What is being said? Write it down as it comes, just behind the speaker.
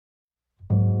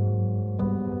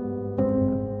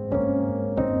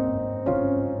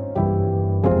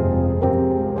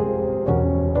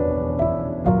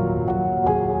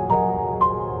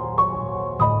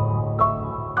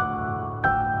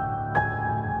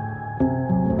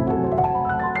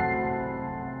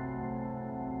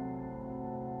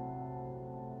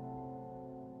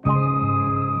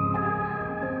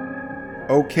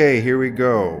Okay, here we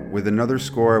go with another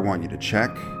score I want you to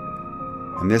check.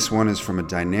 And this one is from a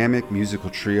dynamic musical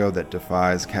trio that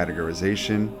defies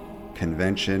categorization,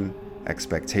 convention,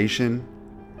 expectation.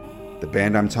 The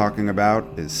band I'm talking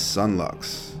about is Son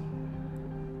Lux.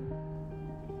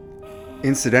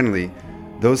 Incidentally,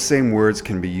 those same words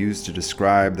can be used to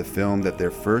describe the film that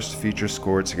their first feature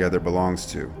score together belongs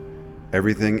to,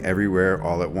 Everything Everywhere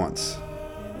All at Once.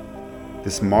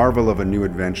 This marvel of a new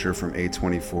adventure from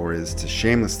A24 is, to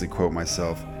shamelessly quote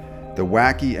myself, the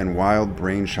wacky and wild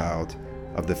brainchild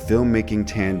of the filmmaking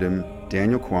tandem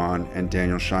Daniel Kwan and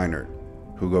Daniel Scheinert,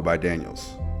 who go by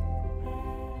Daniels.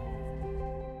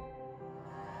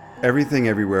 Everything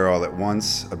Everywhere All at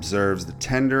Once observes the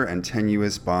tender and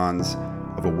tenuous bonds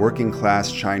of a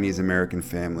working-class Chinese-American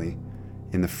family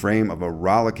in the frame of a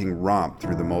rollicking romp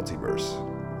through the multiverse.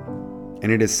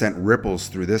 And it has sent ripples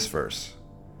through this verse.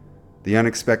 The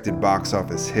unexpected box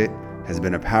office hit has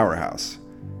been a powerhouse,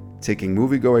 taking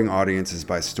movie-going audiences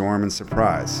by storm and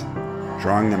surprise,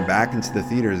 drawing them back into the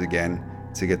theaters again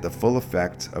to get the full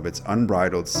effect of its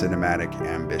unbridled cinematic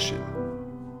ambition.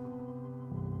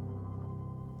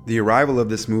 The arrival of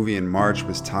this movie in March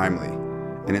was timely,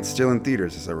 and it's still in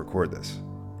theaters as I record this.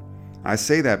 I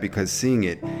say that because seeing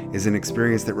it is an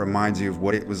experience that reminds you of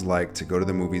what it was like to go to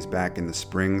the movies back in the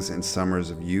springs and summers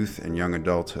of youth and young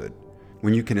adulthood,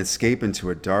 when you can escape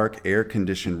into a dark,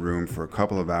 air-conditioned room for a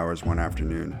couple of hours one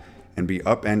afternoon and be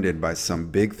upended by some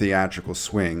big theatrical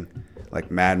swing like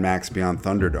Mad Max Beyond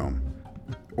Thunderdome,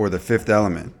 or The Fifth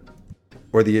Element,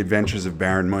 or The Adventures of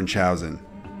Baron Munchausen.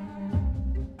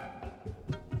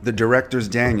 The directors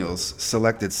Daniels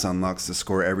selected Son Lux to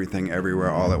score Everything Everywhere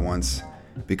All at Once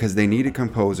because they needed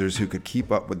composers who could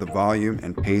keep up with the volume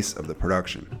and pace of the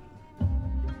production.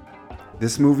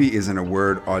 This movie is, in a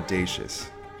word, audacious,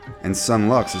 and Son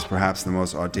Lux is perhaps the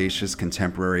most audacious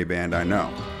contemporary band I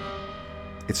know.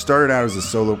 It started out as a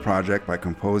solo project by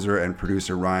composer and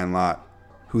producer Ryan Lott,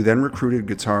 who then recruited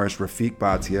guitarist Rafiq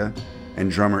Bhatia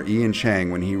and drummer Ian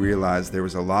Chang when he realized there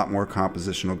was a lot more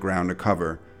compositional ground to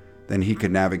cover than he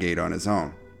could navigate on his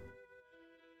own.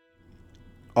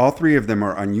 All three of them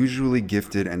are unusually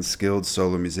gifted and skilled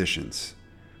solo musicians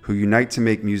who unite to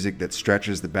make music that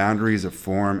stretches the boundaries of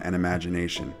form and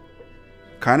imagination.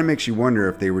 Kind of makes you wonder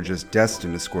if they were just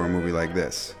destined to score a movie like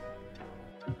this.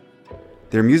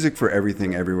 Their music for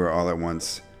Everything Everywhere All at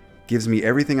Once gives me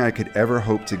everything I could ever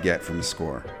hope to get from a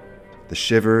score. The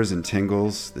shivers and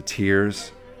tingles, the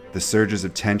tears, the surges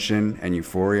of tension and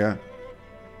euphoria.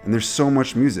 And there's so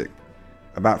much music,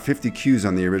 about 50 cues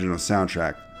on the original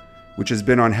soundtrack, which has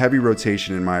been on heavy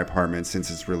rotation in my apartment since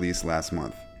its release last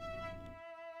month.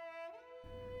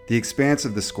 The expanse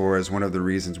of the score is one of the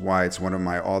reasons why it's one of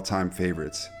my all-time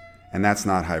favorites, and that's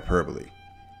not hyperbole.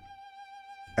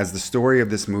 As the story of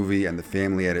this movie and the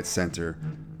family at its center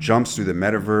jumps through the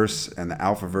metaverse and the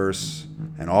alphaverse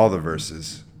and all the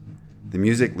verses, the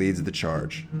music leads the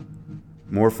charge,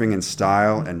 morphing in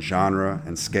style and genre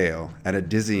and scale at a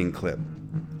dizzying clip,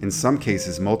 in some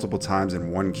cases multiple times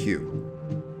in one cue.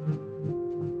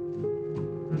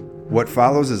 What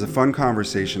follows is a fun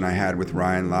conversation I had with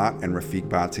Ryan Lott and Rafiq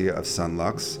Bhatia of Son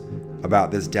Lux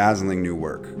about this dazzling new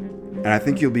work, and I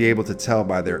think you'll be able to tell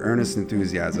by their earnest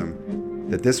enthusiasm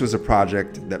that this was a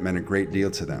project that meant a great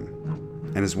deal to them,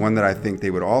 and is one that I think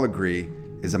they would all agree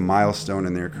is a milestone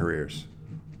in their careers.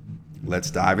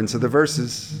 Let's dive into the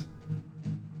verses.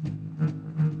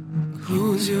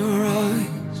 Close your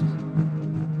eyes,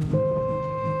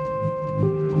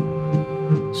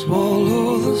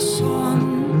 swallow the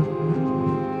sun.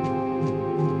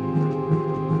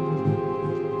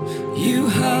 You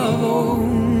have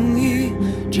only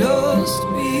just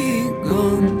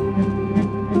begun.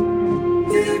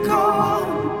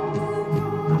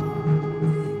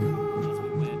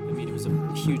 I mean, it was a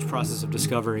huge process of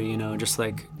discovery, just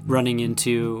like running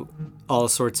into all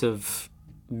sorts of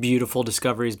beautiful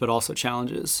discoveries, but also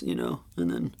challenges, and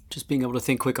then just being able to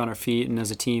think quick on our feet and as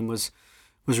a team was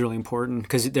really important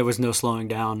because there was no slowing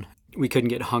down. We couldn't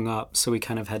get hung up, so we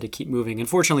kind of had to keep moving.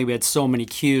 Unfortunately, we had so many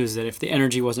cues that if the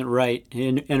energy wasn't right,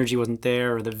 energy wasn't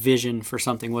there, or the vision for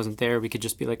something wasn't there, we could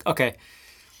just be like, okay,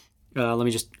 let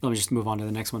me just move on to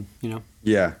the next one,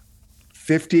 Yeah.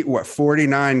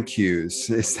 49 cues.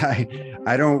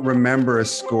 I don't remember a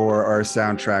score or a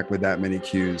soundtrack with that many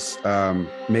cues.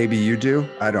 Maybe you do?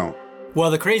 I don't.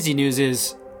 Well, the crazy news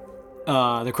is,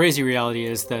 the crazy reality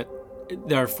is that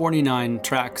there are 49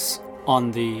 tracks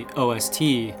on the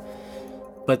OST,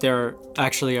 but there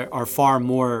actually are far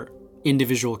more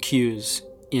individual cues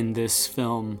in this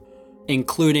film,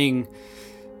 including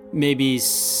maybe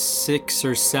 6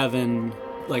 or 7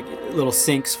 like little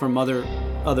syncs from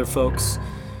other folks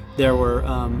there were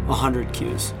 100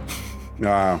 cues.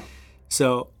 Wow.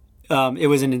 So it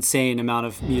was an insane amount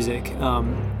of music,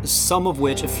 some of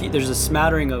which, there's a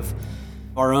smattering of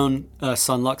our own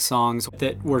Son Lux songs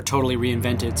that were totally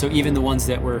reinvented. So even the ones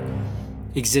that were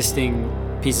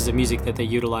existing pieces of music that they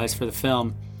utilized for the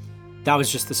film, that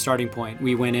was just the starting point.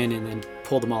 We went in and then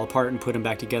pulled them all apart and put them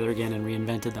back together again and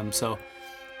reinvented them. So,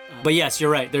 but yes,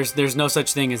 you're right. There's no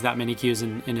such thing as that many cues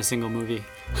in a single movie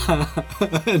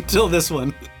until this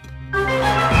one.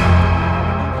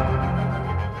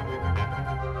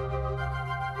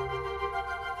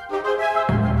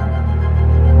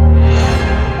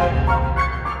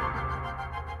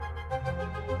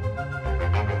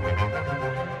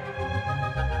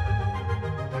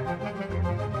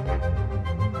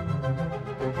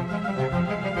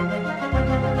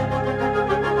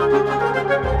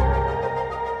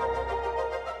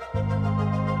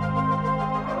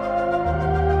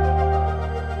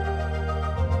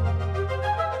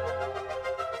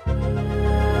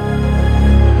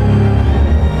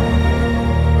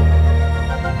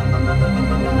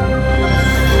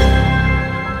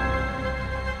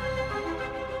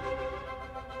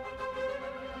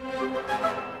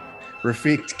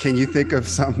 Rafiq, can you think of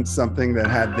something that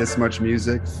had this much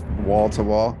music wall to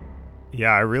wall?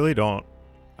 Yeah,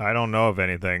 I don't know of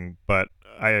anything, but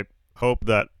I hope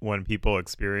that when people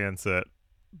experience it,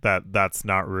 that's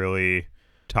not really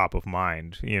top of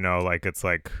mind. It's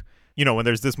like, when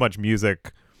there's this much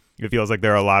music, it feels like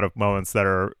there are a lot of moments that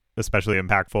are especially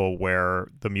impactful where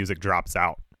the music drops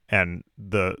out. And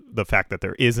the fact that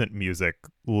there isn't music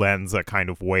lends a kind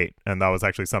of weight. And that was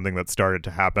actually something that started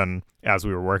to happen as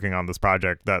we were working on this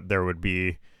project, that there would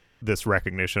be this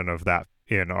recognition of that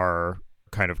in our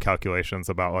kind of calculations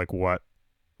about like what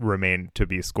remained to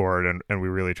be scored. And we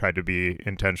really tried to be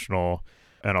intentional,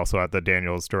 and also at the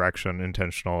Daniel's direction,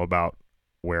 intentional about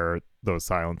where those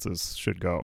silences should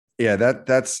go. Yeah,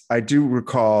 that's I do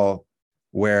recall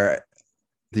where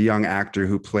the young actor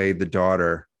who played the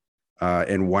daughter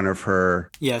in one of her...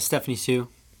 Yeah, Stephanie Sue.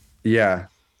 Yeah,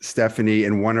 Stephanie,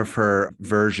 in one of her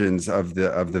versions of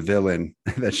the villain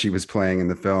that she was playing in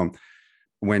the film,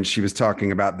 when she was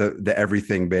talking about the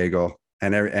everything bagel,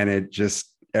 and it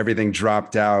just, everything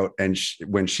dropped out, and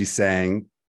when she sang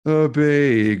a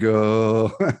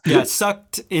bagel. Yeah,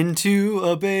 sucked into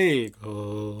a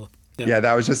bagel. Yeah,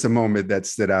 that was just a moment that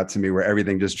stood out to me where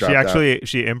everything just dropped out.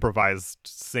 She improvised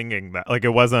singing that. Like, it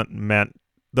wasn't meant,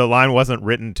 the line wasn't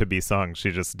written to be sung.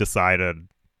 She just decided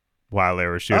while they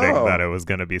were shooting that it was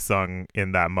going to be sung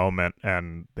in that moment,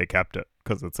 and they kept it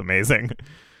because it's amazing.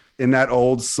 In that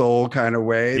old soul kind of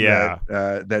way, yeah,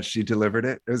 that she delivered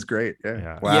it. It was great.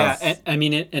 Yeah. Wow. Yeah,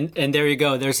 and there you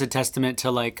go. There's a testament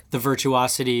to like the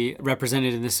virtuosity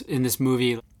represented in this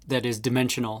movie that is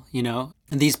dimensional. And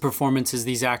these performances,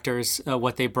 these actors,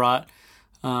 what they brought.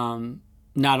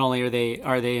 Not only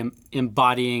are they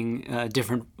embodying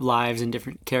different lives and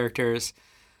different characters,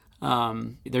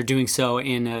 they're doing so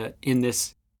in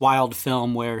this wild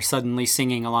film where suddenly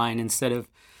singing a line instead of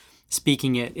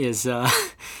speaking it is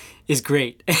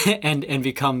great and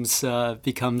becomes a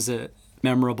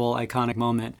memorable, iconic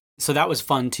moment. So that was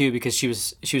fun too, because she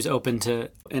was open to,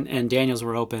 and Daniels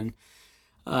were open,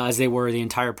 as they were the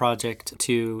entire project,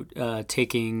 to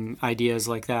taking ideas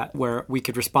like that where we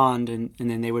could respond and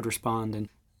then they would respond, and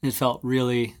it felt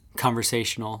really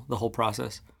conversational, the whole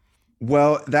process.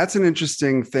 Well, that's an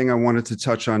interesting thing I wanted to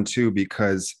touch on too,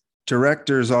 because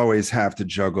directors always have to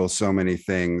juggle so many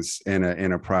things in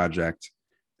a project,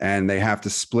 and they have to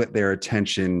split their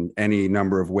attention any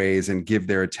number of ways and give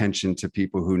their attention to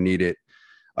people who need it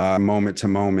moment to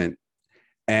moment.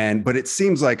 But it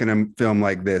seems like in a film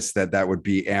like this that would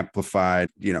be amplified,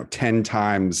 10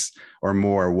 times or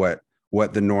more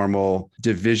what the normal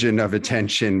division of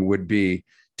attention would be.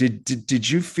 Did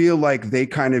you feel like they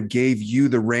kind of gave you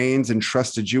the reins and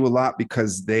trusted you a lot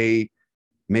because they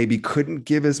maybe couldn't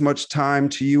give as much time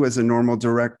to you as a normal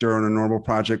director on a normal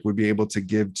project would be able to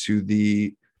give to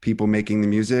the people making the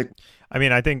music? I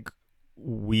mean, I think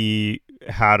we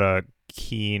had a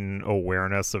keen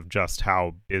awareness of just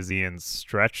how busy and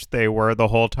stretched they were the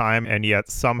whole time, and yet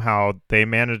somehow they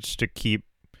managed to keep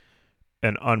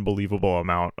an unbelievable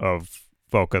amount of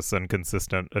focus and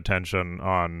consistent attention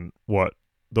on what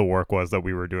the work was that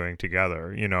we were doing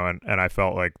together, and I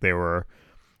felt like they were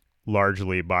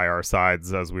largely by our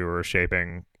sides as we were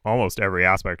shaping almost every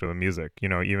aspect of the music,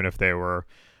 even if they were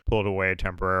pulled away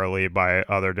temporarily by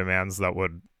other demands that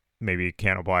would maybe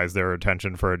cannibalize their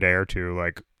attention for a day or two.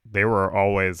 Like, they were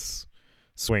always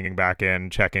swinging back in,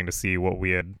 checking to see what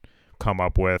we had come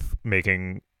up with,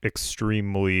 making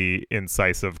extremely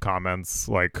incisive comments,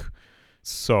 like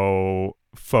so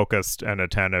focused and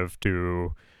attentive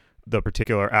to the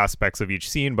particular aspects of each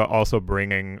scene, but also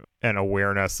bringing an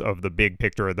awareness of the big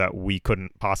picture that we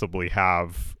couldn't possibly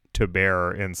have to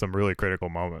bear in some really critical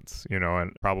moments,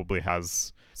 and probably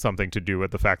has something to do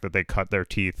with the fact that they cut their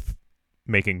teeth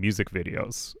making music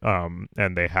videos.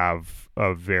 And they have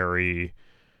a very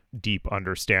deep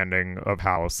understanding of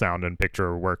how sound and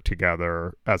picture work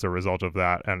together as a result of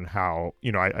that, and how,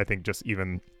 I think just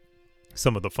even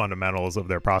some of the fundamentals of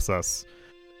their process,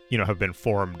 have been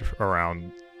formed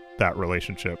around that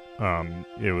relationship.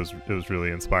 It was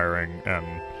really inspiring and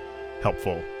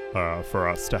helpful for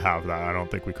us to have that. I don't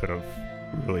think we could have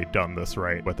really done this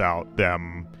right without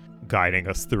them guiding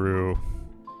us through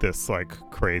this like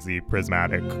crazy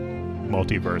prismatic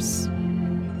multiverse.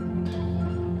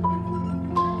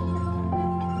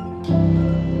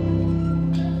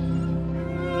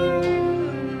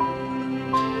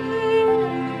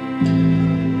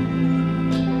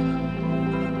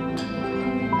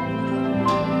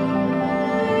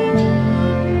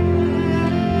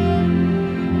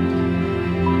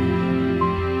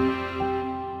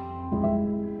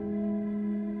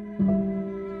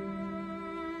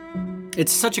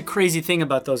 It's such a crazy thing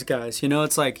about those guys.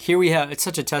 It's like here we have, it's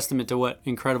such a testament to what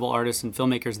incredible artists and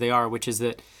filmmakers they are, which is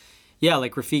that, yeah,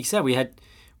 like Rafiq said,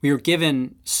 we were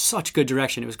given such good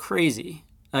direction. It was crazy.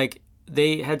 Like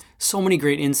they had so many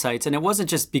great insights, and it wasn't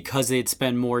just because they'd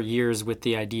spent more years with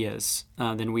the ideas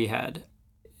than we had.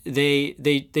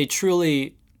 They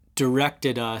truly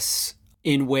directed us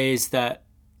in ways that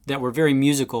were very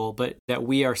musical, but that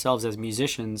we ourselves as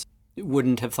musicians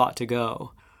wouldn't have thought to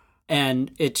go.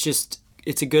 And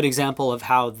it's a good example of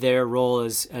how their role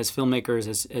as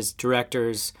filmmakers, as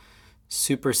directors,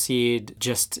 supersede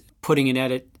just putting an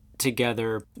edit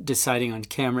together, deciding on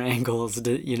camera angles,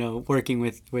 working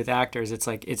with actors. It's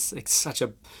like it's such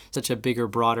a bigger,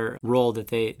 broader role that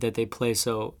they play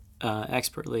so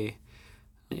expertly.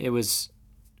 It was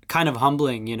kind of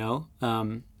humbling,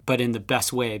 but in the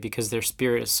best way, because their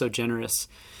spirit is so generous.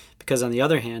 Because on the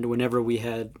other hand, whenever we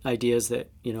had ideas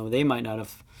that they might not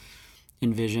have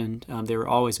envisioned, they were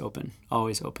always open.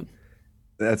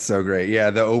 That's so great. Yeah,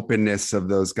 the openness of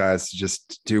those guys to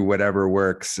just do whatever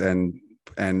works and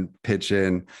pitch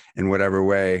in whatever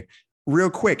way.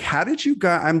 Real quick, how did you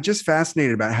guys? I'm just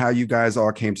fascinated about how you guys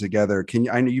all came together.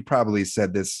 I know you probably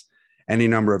said this any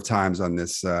number of times on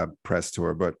this press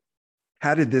tour, but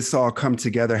how did this all come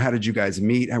together? How did you guys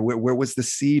meet? Where was the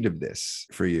seed of this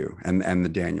for you and the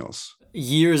Daniels?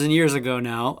 Years and years ago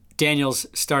now, Daniels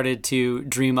started to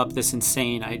dream up this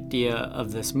insane idea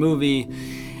of this movie.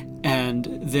 And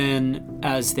then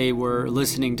as they were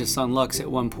listening to Son Lux at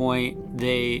one point,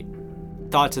 they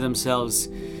thought to themselves,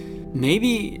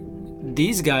 maybe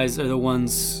these guys are the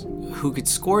ones who could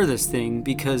score this thing,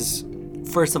 because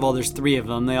first of all, there's 3 of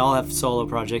them. They all have solo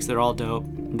projects. They're all dope.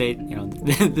 They,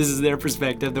 this is their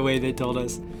perspective, the way they told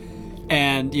us.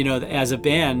 And, as a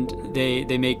band,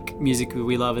 they make music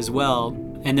we love as well.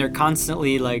 And they're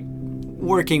constantly like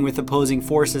working with opposing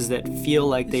forces that feel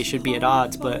like they should be at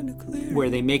odds, but where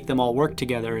they make them all work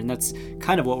together. And that's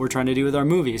kind of what we're trying to do with our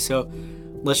movie. So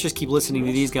let's just keep listening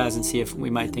to these guys and see if we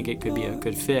might think it could be a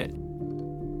good fit.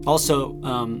 Also,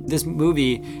 this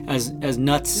movie, as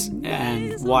nuts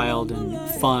and wild and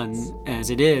fun as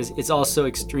it is, it's also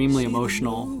extremely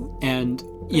emotional. And,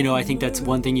 I think that's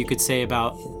one thing you could say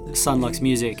about Son Lux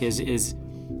music is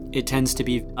it tends to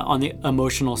be on the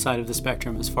emotional side of the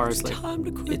spectrum as far as like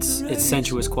its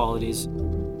sensuous qualities.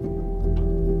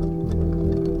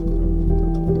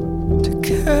 To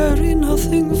carry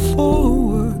nothing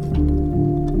forward,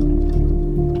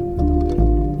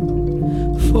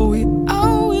 for we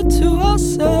owe it to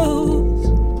ourselves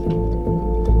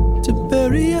to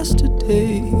bury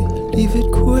yesterday, leave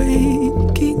it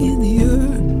quaking in the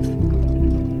earth.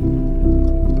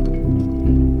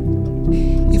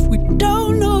 If we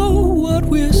don't know what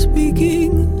we're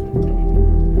speaking,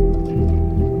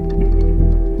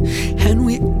 and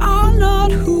we are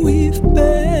not who we've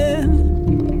been,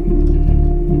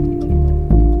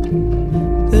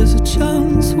 there's a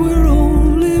chance we're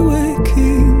only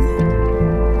waking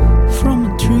from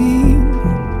a dream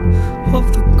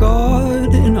of the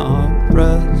God in our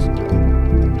breast.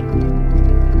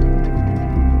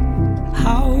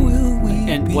 How will we?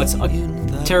 And what's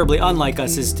terribly unlike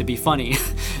us is to be funny.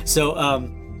 So,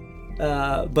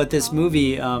 but this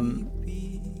movie,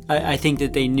 I think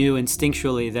that they knew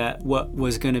instinctually that what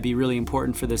was going to be really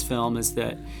important for this film is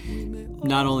that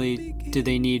not only did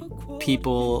they need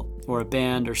people or a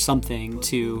band or something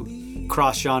to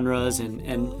cross genres and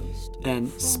and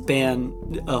span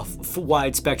a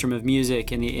wide spectrum of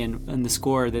music in the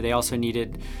score, that they also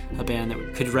needed a band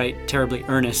that could write terribly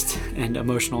earnest and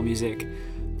emotional music.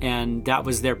 And that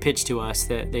was their pitch to us,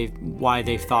 why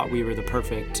they thought we were the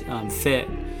perfect fit.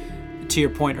 To your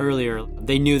point earlier,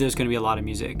 they knew there was going to be a lot of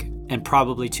music, and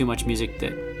probably too much music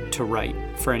to write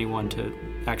for anyone to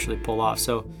actually pull off.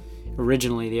 So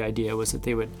originally the idea was that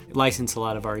they would license a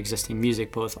lot of our existing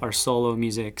music, both our solo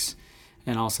musics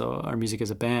and also our music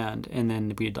as a band, and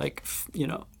then we'd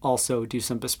also do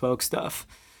some bespoke stuff.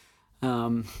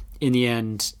 In the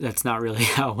end, that's not really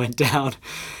how it went down,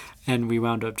 and we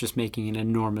wound up just making an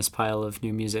enormous pile of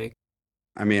new music.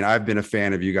 I mean, I've been a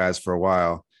fan of you guys for a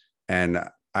while, and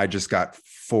I just got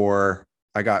four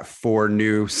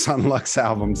new Son Lux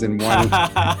albums in one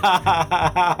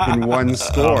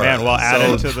store. Oh man, well,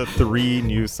 added to the 3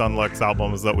 new Son Lux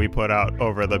albums that we put out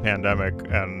over the pandemic,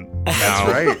 and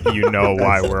now right. You know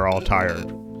why we're all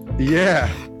tired. Yeah.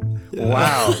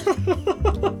 Wow.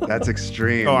 That's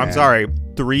extreme. Oh, man. I'm sorry.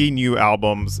 3 new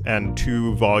albums and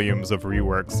 2 volumes of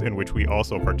reworks in which we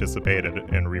also participated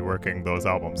in reworking those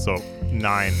albums. So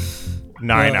 9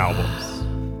 albums.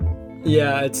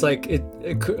 Yeah, it's like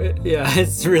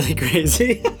it's really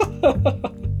crazy.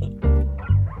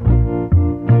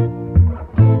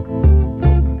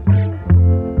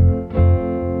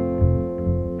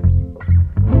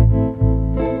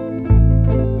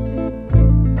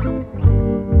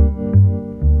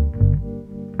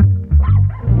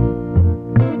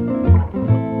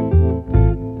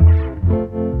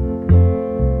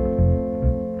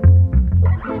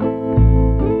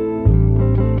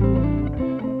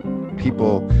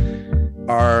 People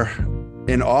are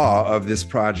in awe of this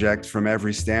project from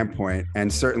every standpoint,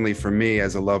 and certainly for me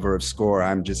as a lover of score,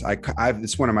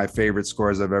 it's one of my favorite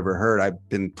scores I've ever heard. I've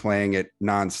been playing it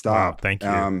nonstop. Wow, thank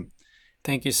you.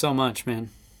 Thank you so much, man.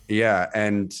 Yeah,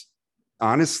 and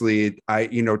honestly,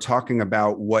 talking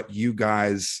about what you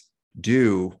guys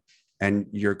do and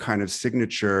your kind of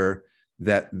signature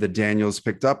that the Daniels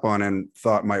picked up on and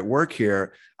thought might work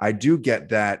here, I do get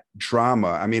that drama.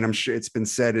 I mean, I'm sure it's been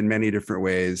said in many different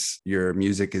ways. Your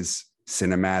music is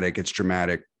cinematic, it's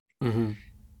dramatic. Mm-hmm.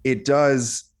 It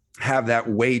does have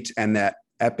that weight and that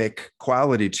epic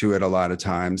quality to it a lot of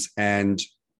times. And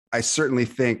I certainly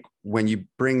think when you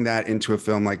bring that into a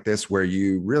film like this, where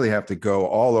you really have to go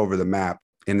all over the map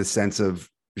in the sense of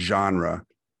genre,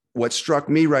 what struck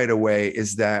me right away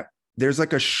is that there's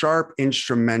like a sharp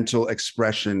instrumental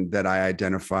expression that I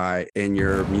identify in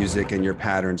your music and your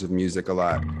patterns of music a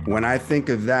lot. When I think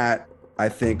of that, I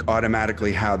think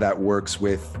automatically how that works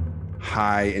with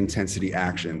high intensity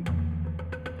action.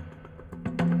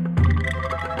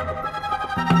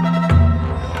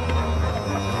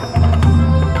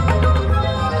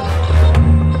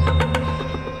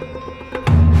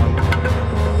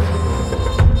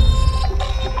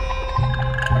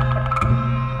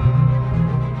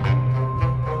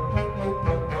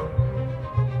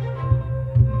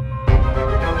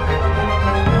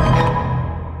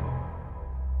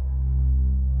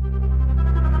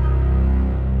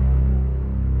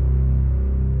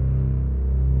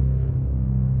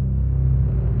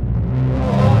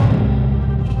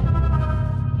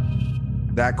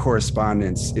 That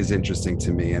correspondence is interesting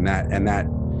to me, and that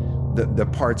the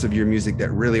parts of your music that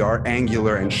really are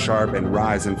angular and sharp and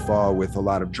rise and fall with a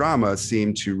lot of drama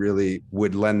seem to really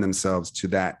would lend themselves to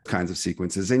that kinds of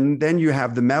sequences. And then you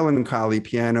have the melancholy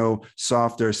piano,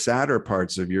 softer, sadder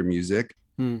parts of your music,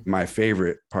 my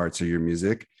favorite parts of your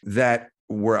music, that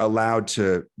were allowed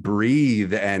to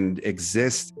breathe and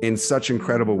exist in such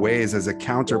incredible ways as a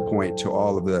counterpoint to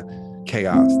all of the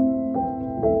chaos.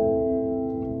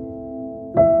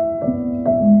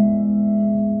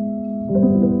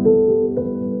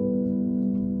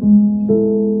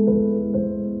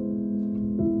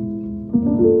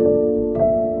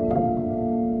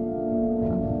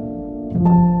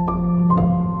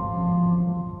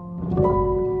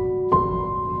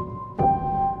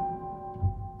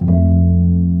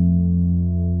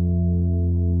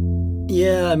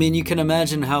 Yeah, I mean, you can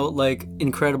imagine how like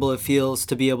incredible it feels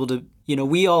to be able to,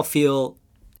 we all feel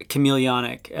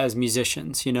chameleonic as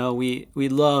musicians. We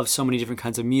love so many different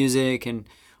kinds of music, and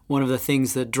one of the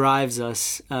things that drives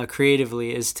us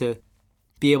creatively is to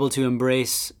be able to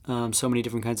embrace so many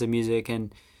different kinds of music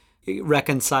and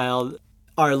reconcile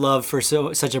our love for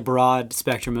such a broad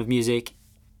spectrum of music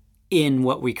in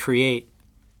what we create.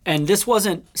 And this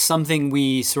wasn't something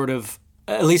we sort of,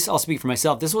 at least I'll speak for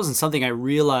myself, this wasn't something I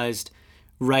realized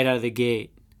right out of the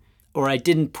gate, or I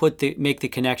didn't make the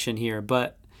connection here.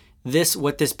 But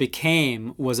what this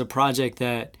became was a project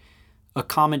that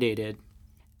accommodated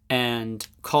and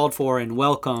called for and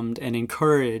welcomed and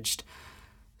encouraged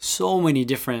so many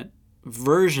different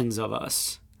versions of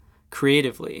us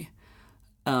creatively.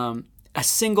 A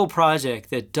single project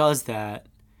that does that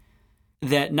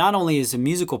not only is a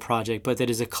musical project, but that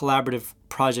is a collaborative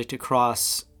project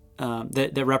across,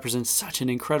 that represents such an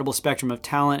incredible spectrum of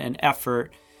talent and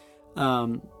effort,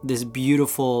 this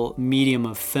beautiful medium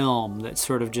of film that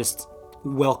sort of just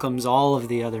welcomes all of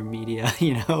the other media,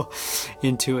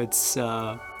 into its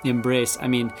embrace. I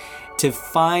mean, to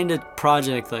find a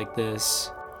project like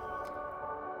this,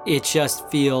 it just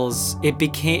feels,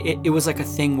 it was like a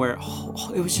thing where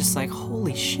it was just like,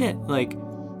 holy shit, like,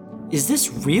 is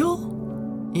this real?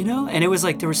 And it was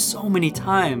like, there were so many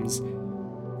times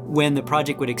when the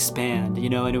project would expand,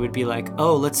 and it would be like,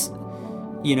 oh, let's,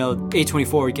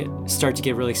 A24 would start to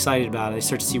get really excited about it. They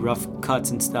start to see rough cuts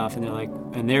and stuff,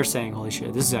 and they're saying, holy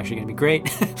shit, this is actually going to be great.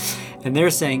 And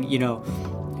they're saying,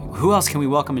 who else can we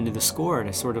welcome into the score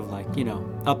to sort of like,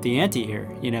 up the ante here,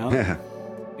 Yeah.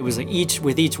 It was like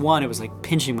with each one, it was like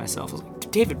pinching myself. I was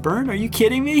like, David Byrne, are you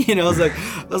kidding me? I was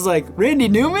like, Randy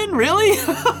Newman, really?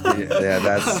 Yeah,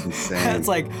 that's insane. It's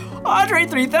like Andre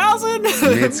 3000,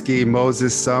 Mitski,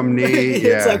 Moses Sumney.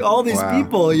 It's like all these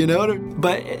people,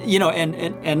 But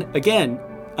and again,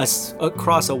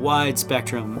 across a wide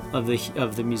spectrum of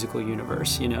the musical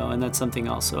universe, and that's something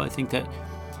else. So I think that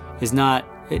is not,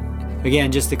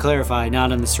 again, just to clarify,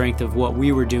 not on the strength of what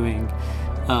we were doing,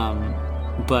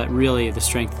 but really the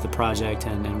strength of the project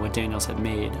and what Daniels had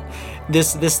made.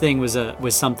 This thing was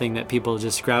something that people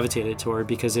just gravitated toward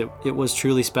because it was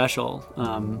truly special,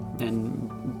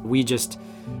 and we just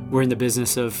were in the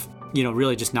business of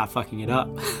really just not fucking it up.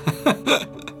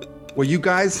 Well, you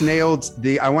guys nailed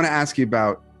I want to ask you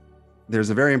about. There's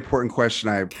a very important question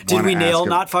I want to ask. Did we nail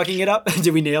not fucking it up?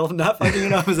 Did we nail not fucking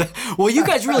it up? Well, you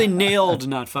guys really nailed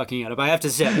not fucking it up, I have to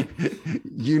say.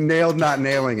 You nailed not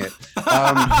nailing it.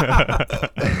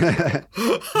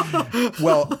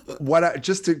 Well,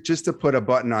 just to put a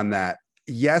button on that.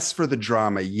 Yes, for the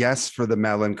drama. Yes, for the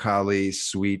melancholy,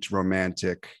 sweet,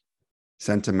 romantic,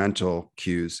 sentimental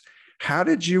cues. How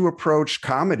did you approach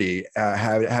comedy?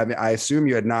 I assume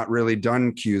you had not really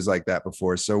done cues like that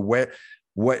before. So what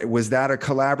was that a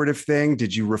collaborative thing?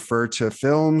 Did you refer to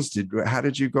films? How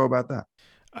did you go about that?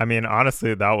 I mean,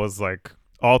 honestly, that was like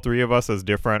all three of us, as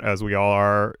different as we all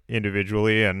are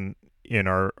individually and in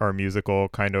our musical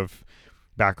kind of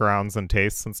backgrounds and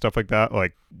tastes and stuff like that.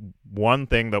 Like, one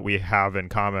thing that we have in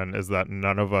common is that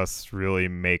none of us really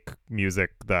make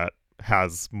music that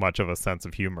has much of a sense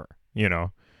of humor.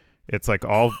 It's like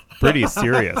all pretty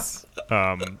serious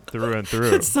through and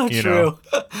through. It's so true.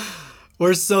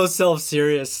 We're so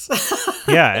self-serious.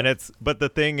 Yeah, but the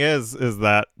thing is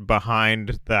that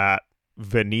behind that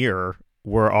veneer,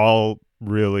 we're all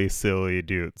really silly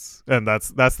dudes. And that's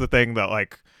the thing that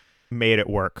like made it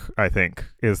work, I think,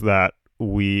 is that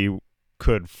we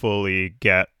could fully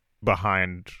get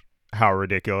behind how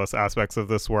ridiculous aspects of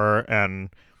this were. And,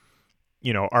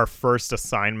 our first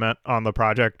assignment on the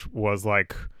project was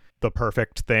like the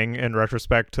perfect thing in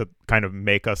retrospect to kind of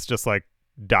make us just like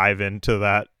dive into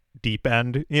that deep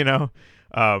end,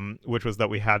 which was that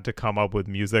we had to come up with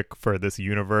music for this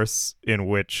universe in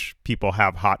which people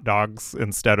have hot dogs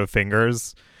instead of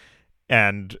fingers.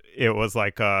 And it was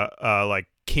like a like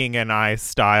King and I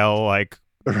style, like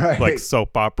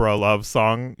soap opera love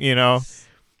song, and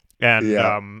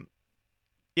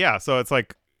so it's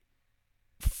like,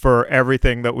 for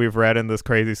everything that we've read in this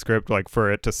crazy script, like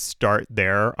for it to start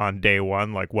there on day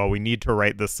one, like, well, we need to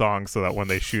write this song so that when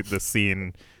they shoot this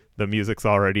scene, the music's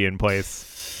already in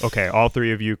place. Okay, all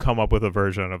three of you come up with a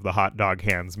version of the Hot Dog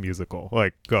Hands musical.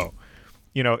 Like, go.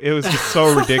 It was just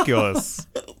so ridiculous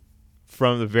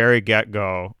from the very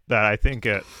get-go that I think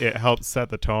it helped set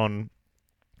the tone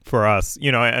for us.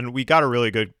 And we got a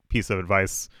really good piece of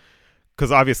advice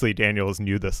because obviously Daniels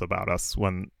knew this about us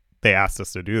when they asked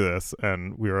us to do this,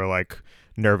 and we were like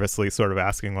nervously sort of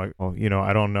asking like, well,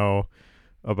 I don't know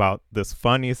about this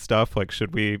funny stuff, like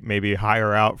should we maybe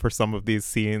hire out for some of these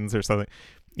scenes or something,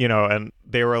 and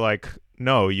they were like,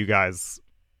 no, you guys,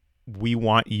 we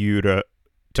want you to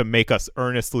make us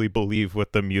earnestly believe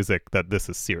with the music that this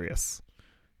is serious,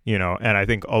 and I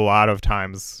think a lot of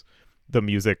times the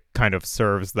music kind of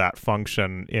serves that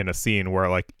function in a scene where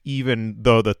like, even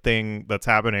though the thing that's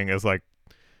happening is like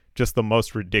just the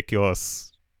most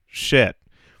ridiculous shit,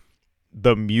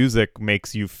 the music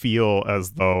makes you feel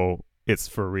as though it's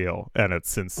for real and it's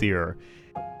sincere.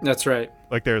 That's right.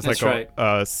 Like there's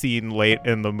a scene late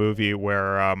in the movie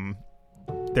where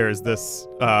there's this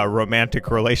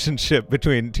romantic relationship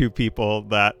between two people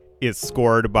that is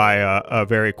scored by a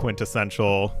very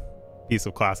quintessential piece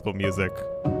of classical music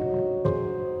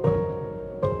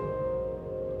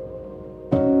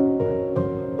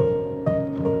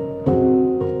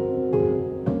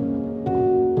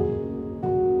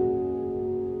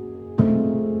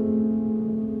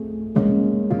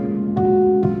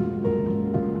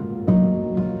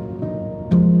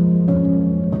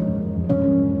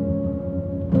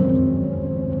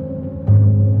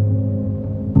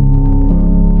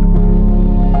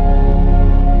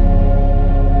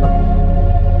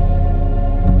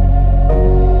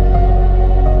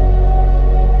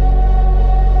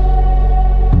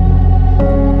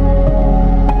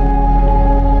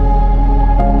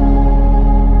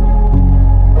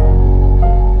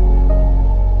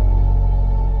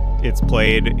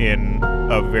played in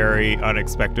a very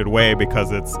unexpected way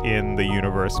because it's in the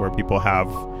universe where people have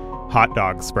hot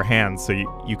dogs for hands. So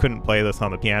you couldn't play this on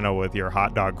the piano with your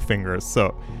hot dog fingers. So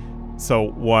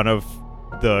one of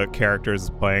the characters is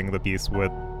playing the piece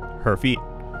with her feet.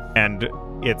 And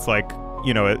it's like,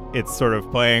 you know, it's sort of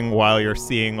playing while you're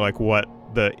seeing like what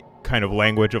the kind of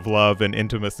language of love and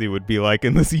intimacy would be like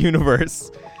in this universe.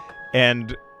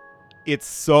 And it's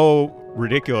so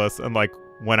ridiculous. And like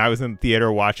when I was in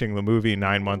theater watching the movie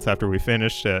 9 months after we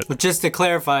finished it. But just to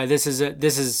clarify, this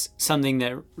is something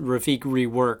that Rafiq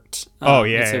reworked.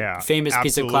 It's a famous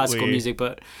piece of classical music,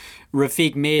 but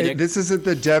Rafiq made it. This isn't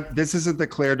the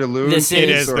Claire de Lune. It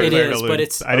is, but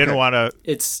it's. I didn't want to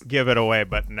give it away,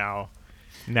 but now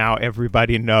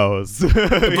everybody knows.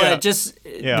 But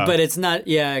but it's not.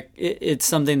 Yeah, it's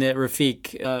something that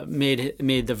Rafiq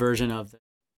made the version of.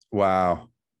 Wow.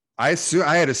 I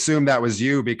had assumed that was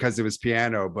you because it was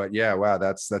piano, but yeah, wow,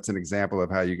 that's an example of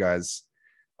how you guys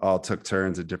all took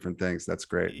turns at different things. That's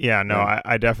great. Yeah, no, yeah.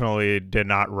 I definitely did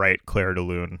not write Claire de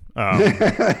Lune.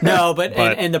 No, but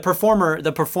and the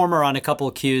performer on a couple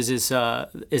of cues is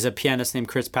a pianist named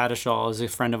Chris Padishall, is a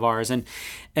friend of ours, and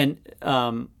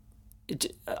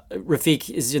Rafiq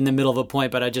is in the middle of a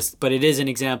point, but it is an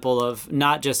example of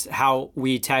not just how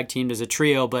we tag teamed as a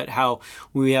trio, but how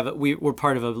we're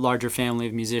part of a larger family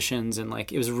of musicians, and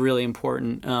like it was really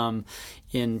important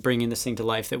in bringing this thing to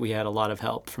life that we had a lot of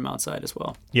help from outside as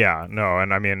well. Yeah, no,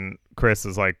 and I mean Chris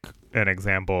is like an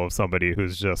example of somebody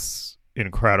who's just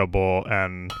incredible,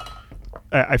 and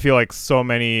I feel like so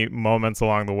many moments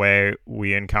along the way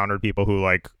we encountered people who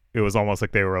like it was almost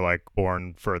like they were like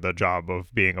born for the job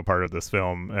of being a part of this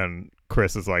film, and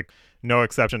Chris is like no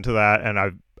exception to that. And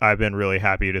I've been really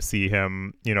happy to see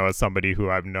him, you know, as somebody who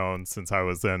I've known since I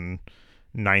was in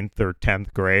 9th or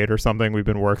 10th grade or something. We've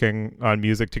been working on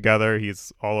music together.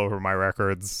 He's all over my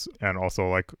records and also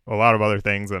like a lot of other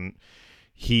things, and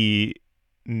he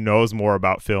knows more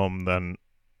about film than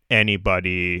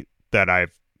anybody that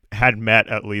I've had met,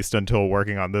 at least until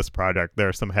working on this project. There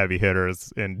are some heavy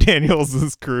hitters in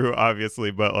Daniel's crew,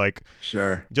 obviously, but like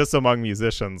sure, just among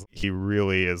musicians, he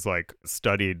really is like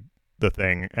studied the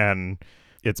thing, and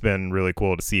it's been really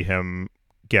cool to see him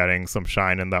getting some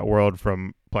shine in that world,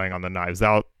 from playing on the Knives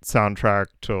Out soundtrack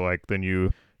to like the new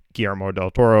Guillermo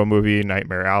del Toro movie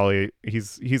Nightmare Alley.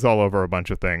 He's all over a bunch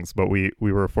of things, but we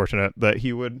were fortunate that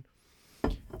he would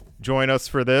join us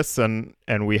for this, and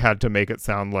we had to make it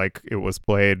sound like it was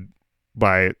played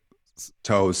by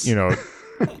toes, you know.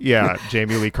 Yeah,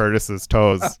 Jamie Lee Curtis's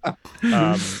toes.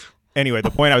 Anyway, the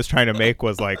point I was trying to make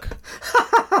was like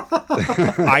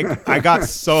I got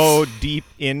so deep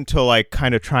into like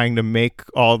kind of trying to make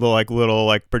all the like little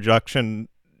like production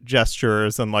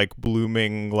gestures and like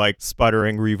blooming like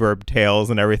sputtering reverb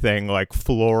tails and everything like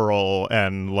floral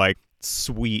and like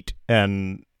sweet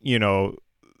and, you know,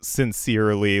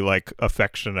 sincerely like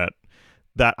affectionate,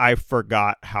 that I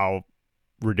forgot how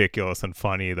ridiculous and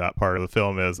funny that part of the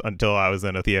film is until I was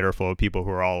in a theater full of people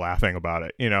who are all laughing about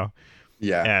it, you know?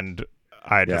 Yeah. And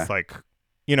I just like,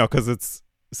 you know, because it's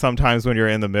sometimes when you're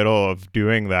in the middle of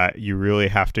doing that, you really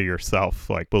have to yourself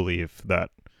like believe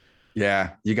that. Yeah,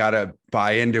 you gotta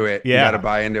buy into it. Yeah. You gotta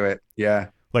buy into it. Yeah.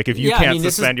 Like if you can't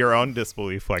suspend your own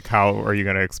disbelief, like how are you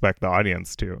going to expect the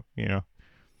audience to, you know?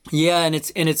 Yeah, and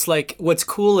it's like what's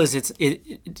cool is it's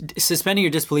suspending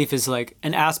your disbelief is like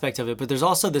an aspect of it, but there's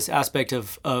also this aspect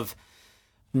of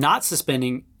not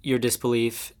suspending your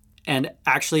disbelief and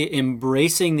actually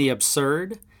embracing the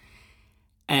absurd,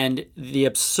 and the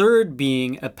absurd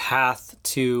being a path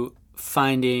to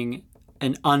finding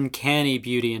an uncanny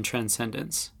beauty and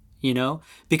transcendence, you know?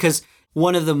 Because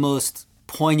one of the most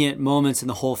poignant moments in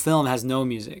the whole film has no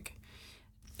music,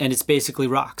 and it's basically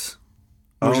rocks.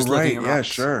 We're just looking at rocks, yeah,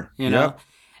 sure. You know?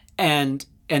 And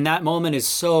that moment is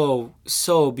so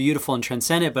beautiful and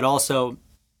transcendent, but also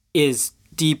is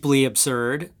deeply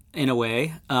absurd in a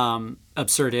way,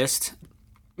 absurdist.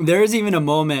 There is even a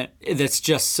moment that's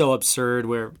just so absurd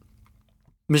where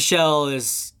Michelle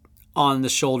is on the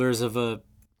shoulders of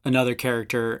another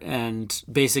character and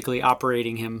basically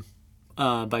operating him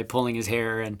by pulling his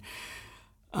hair, and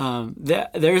there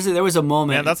was a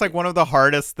moment. Man, that's like one of the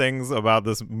hardest things about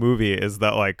this movie is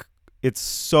that like it's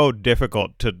so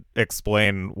difficult to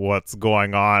explain what's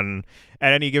going on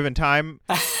at any given time.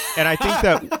 And I think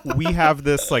that we have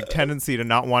this like tendency to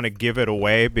not want to give it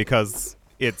away because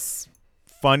it's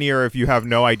funnier if you have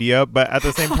no idea. But at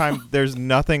the same time, there's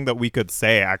nothing that we could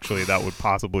say actually that would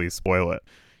possibly spoil it.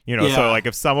 You know, so like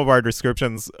if some of our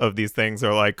descriptions of these things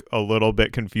are like a little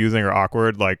bit confusing or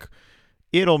awkward, like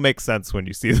it'll make sense when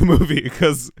you see the movie,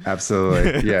 because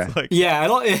Absolutely. Yeah. like, Yeah,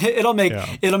 it'll make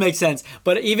Yeah. it'll make sense.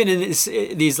 But even in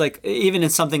these like even in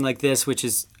something like this, which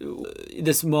is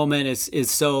this moment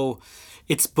is so,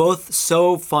 it's both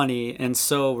so funny and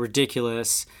so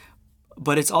ridiculous,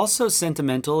 but it's also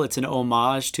sentimental. It's an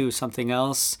homage to something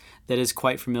else that is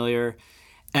quite familiar,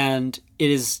 and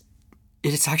it's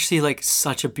actually like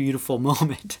such a beautiful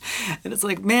moment. And it's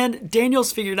like, man,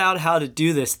 Daniel's figured out how to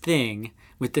do this thing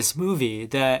with this movie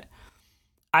that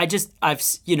I've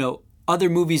other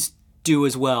movies do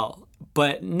as well,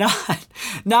 but not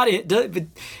it. But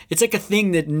it's like a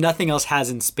thing that nothing else has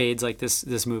in spades like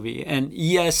this movie. And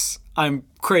yes, I'm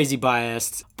crazy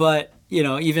biased, but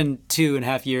even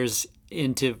 2.5 years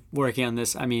into working on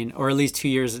this, I mean, or at least 2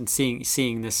 years and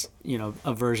seeing this,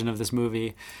 a version of this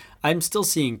movie, I'm still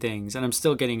seeing things and I'm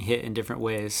still getting hit in different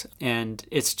ways. And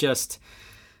it's just,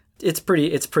 it's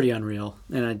pretty unreal.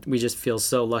 And we just feel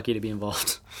so lucky to be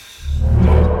involved.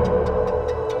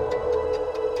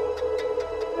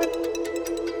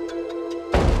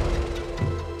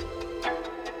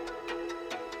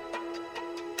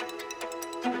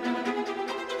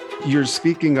 You're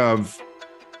speaking of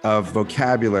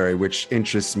vocabulary, which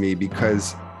interests me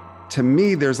because to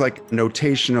me, there's like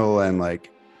notational and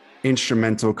like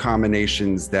instrumental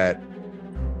combinations that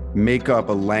make up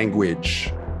a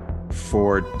language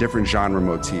for different genre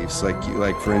motifs.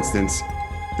 Like for instance,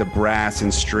 the brass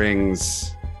and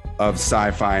strings of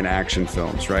sci-fi and action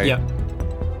films, right? Yeah.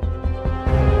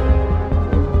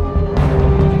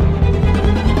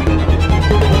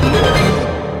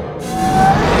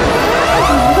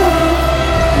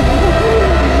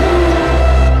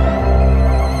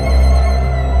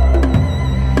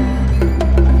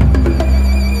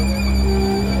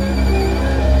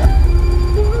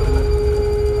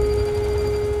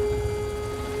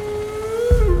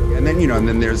 And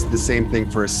then there's the same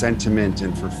thing for sentiment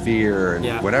and for fear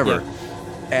and whatever.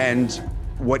 Yeah. And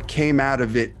what came out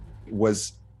of it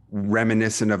was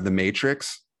reminiscent of The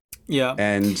Matrix. Yeah.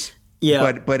 And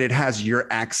but it has your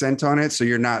accent on it. So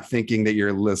you're not thinking that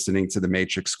you're listening to the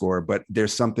Matrix score, but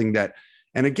there's something that,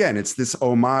 and again, it's this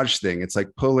homage thing. It's like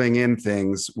pulling in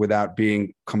things without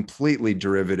being completely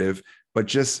derivative, but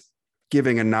just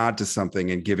giving a nod to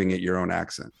something and giving it your own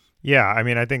accent. Yeah, I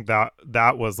mean, I think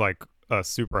that was like a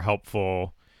super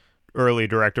helpful early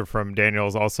directive from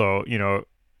Daniel's also,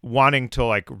 wanting to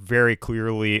like very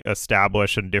clearly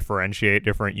establish and differentiate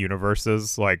different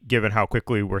universes, like given how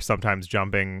quickly we're sometimes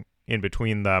jumping in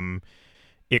between them,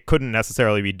 it couldn't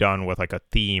necessarily be done with like a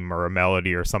theme or a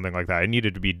melody or something like that. It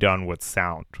needed to be done with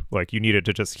sound. Like you needed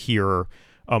to just hear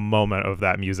a moment of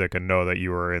that music and know that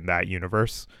you were in that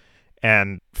universe.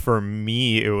 And for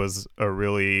me, it was a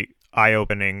really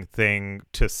eye-opening thing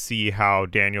to see how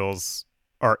Daniels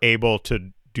are able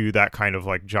to do that kind of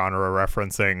like genre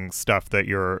referencing stuff that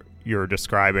you're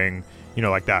describing,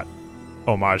 like that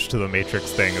homage to the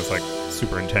Matrix thing is like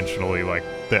super intentionally like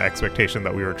the expectation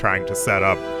that we were trying to set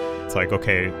up. It's like,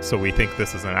 okay, so we think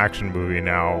this is an action movie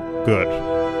now, good.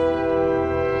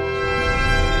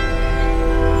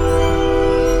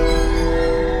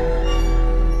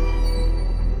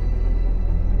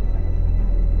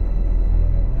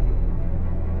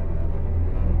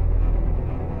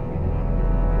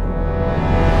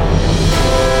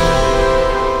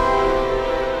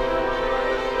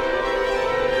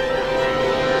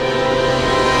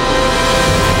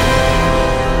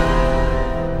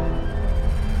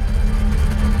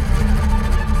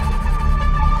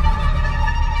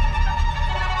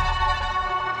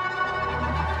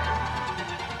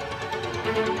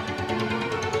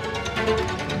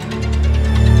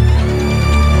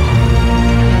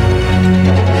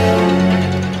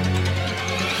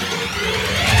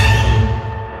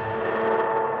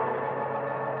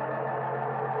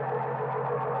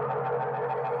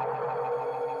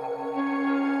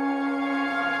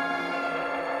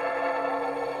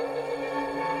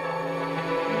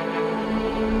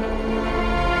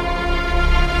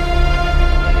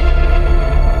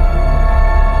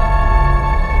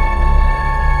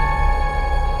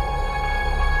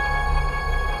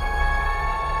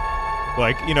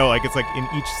 Like it's like in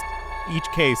each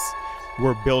case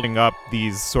we're building up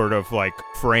these sort of like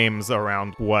frames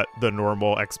around what the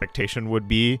normal expectation would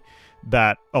be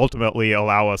that ultimately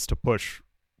allow us to push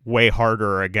way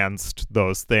harder against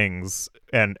those things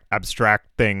and abstract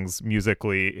things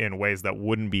musically in ways that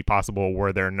wouldn't be possible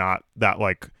were there not that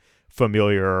like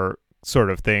familiar sort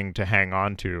of thing to hang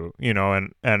on to,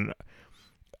 and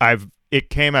it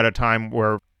came at a time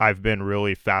where I've been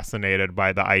really fascinated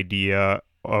by the idea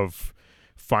of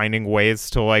finding ways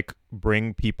to like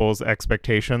bring people's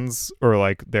expectations or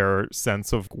like their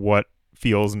sense of what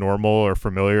feels normal or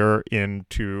familiar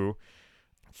into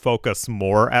focus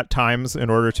more at times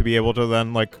in order to be able to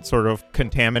then like sort of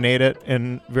contaminate it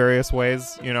in various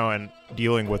ways, you know, and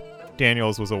dealing with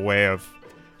Daniels was a way of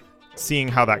seeing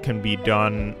how that can be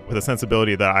done with a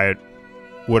sensibility that I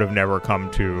would have never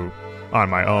come to on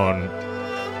my own.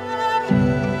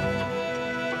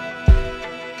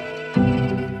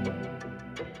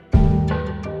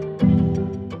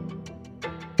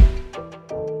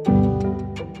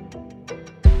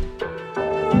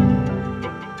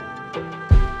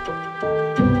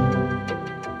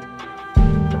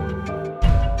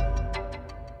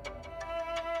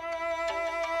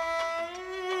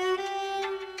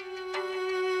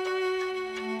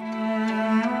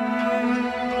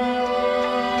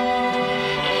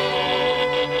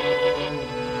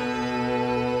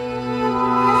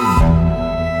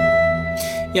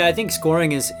 Yeah, I think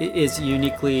scoring is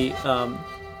uniquely.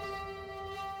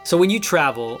 So when you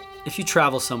travel, if you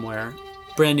travel somewhere,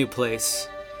 brand new place,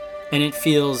 and it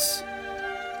feels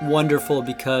wonderful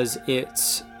because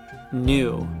it's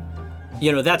new,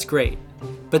 you know, that's great.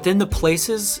 But then the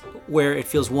places where it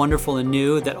feels wonderful and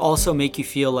new that also make you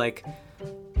feel like,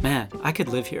 man, I could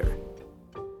live here.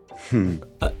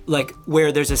 Like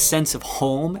where there's a sense of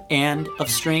home and of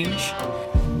strange.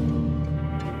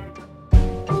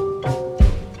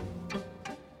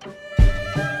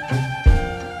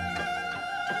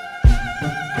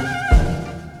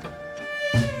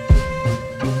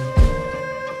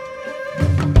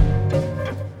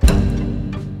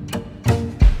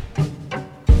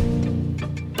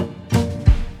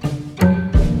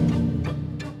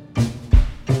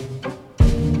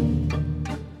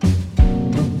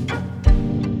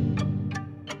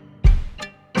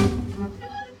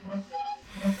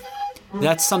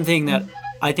 That's something that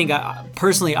I think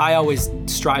personally I always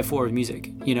strive for with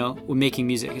music, you know, with making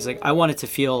music. It's like I want it to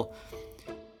feel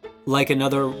like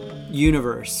another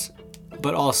universe,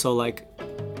 but also like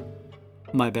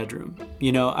my bedroom.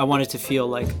 You know, I want it to feel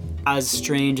like as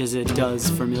strange as it does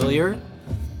familiar.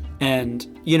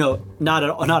 And, you know, not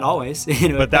always, you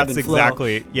know. But that's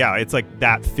exactly, yeah, it's like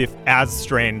that as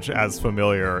strange as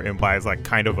familiar implies like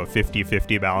kind of a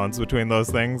 50-50 balance between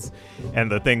those things. And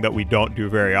the thing that we don't do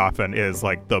very often is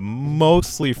like the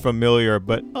mostly familiar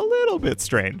but a little bit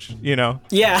strange, you know?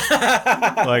 Yeah.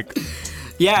 Like.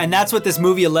 Yeah, and that's what this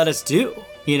movie let us do.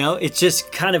 You know, it's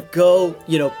just kind of go,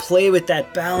 you know, play with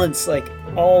that balance, like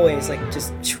always, like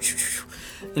just.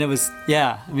 And it was,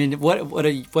 yeah. I mean, what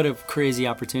a crazy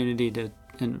opportunity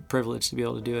and privilege to be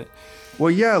able to do it. Well,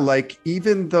 yeah, like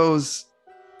even those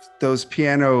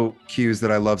piano cues that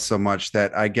I love so much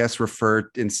that I guess refer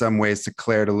in some ways to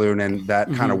Clair de Lune and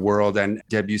that kind of world and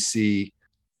Debussy.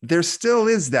 There still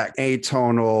is that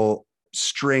atonal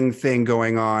string thing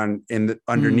going on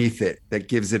underneath it that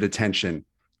gives it attention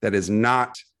that is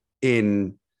not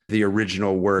in the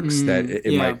original works that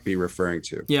it might be referring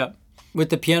to. Yeah. With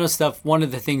the piano stuff, one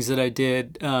of the things that I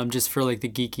did, just for like the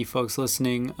geeky folks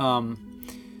listening,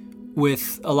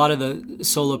 with a lot of the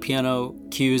solo piano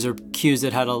cues or cues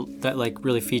that that like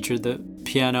really featured the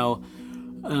piano,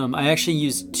 I actually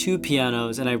used two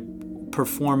pianos and I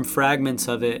performed fragments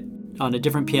of it on a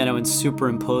different piano and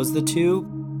superimposed the two,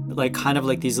 like kind of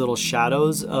like these little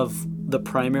shadows of the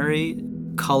primary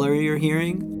color you're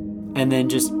hearing, and then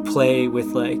just play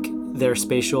with like their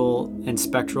spatial and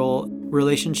spectral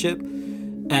relationship.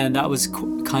 And that was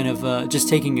kind of just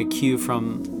taking a cue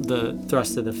from the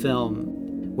thrust of the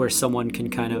film, where someone can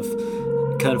kind of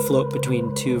float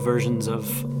between two versions of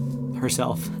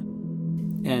herself,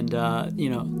 and you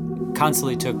know,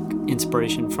 constantly took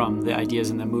inspiration from the ideas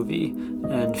in the movie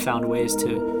and found ways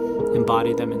to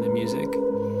embody them in the music.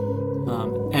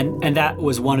 And that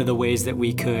was one of the ways that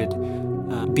we could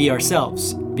be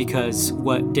ourselves, because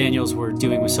what Daniels were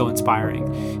doing was so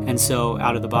inspiring and so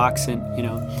out of the box. And you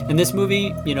know, and this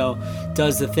movie, you know,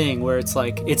 does the thing where it's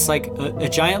like a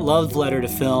giant love letter to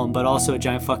film, but also a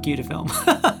giant fuck you to film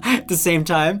at the same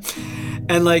time.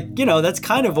 And like, you know, that's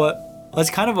kind of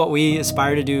what we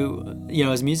aspire to do, you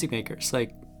know, as music makers,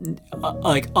 like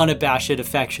unabashed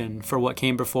affection for what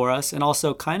came before us, and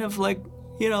also kind of like,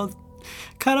 you know,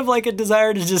 kind of like a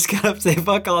desire to just kind of say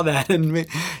fuck all that and,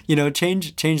 you know,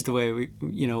 change the way we,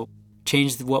 you know,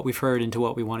 change what we've heard into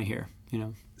what we want to hear, you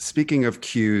know. Speaking of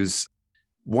cues,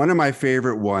 one of my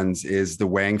favorite ones is the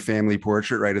Wang family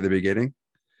portrait right at the beginning,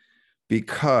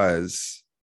 because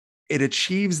it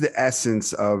achieves the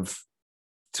essence of,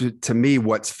 to me,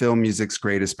 what's film music's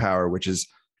greatest power, which is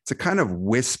to kind of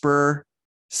whisper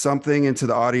something into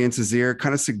the audience's ear,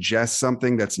 kind of suggest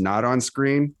something that's not on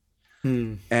screen.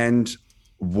 And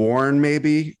warn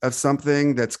maybe of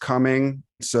something that's coming.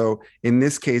 So in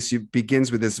this case, it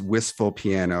begins with this wistful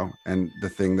piano, and the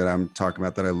thing that I'm talking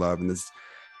about that I love, and this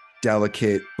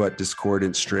delicate but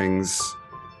discordant strings.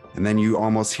 And then you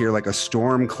almost hear like a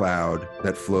storm cloud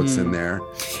that floats in there.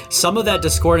 Some of that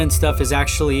discordant stuff is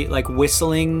actually like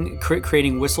whistling,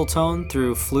 creating whistle tone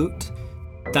through flute.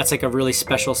 That's like a really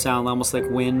special sound, almost like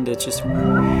wind. It's just...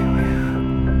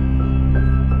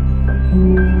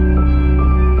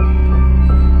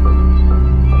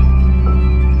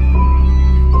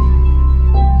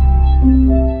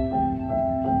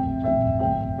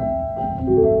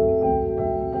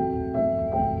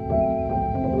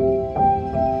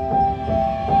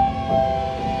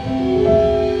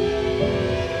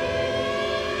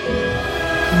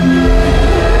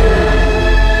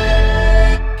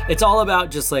 It's all about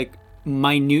just like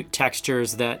minute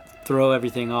textures that throw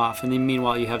everything off, and then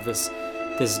meanwhile you have this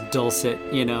dulcet,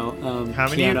 piano.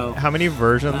 How many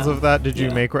versions of that did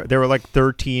you make? There were like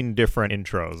 13 different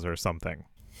intros or something.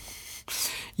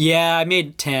 Yeah, I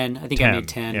made 10. I think 10. I made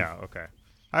 10. Yeah, okay.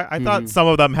 I thought some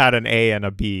of them had an A and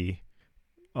a B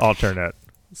alternate.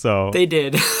 So they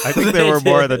did. I think there were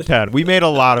more than 10. We made a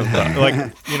lot of them.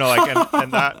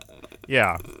 And that,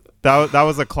 yeah. That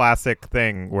was a classic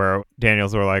thing where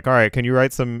Daniels were like, all right, can you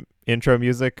write some intro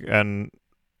music? And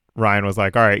Ryan was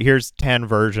like, all right, here's 10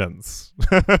 versions.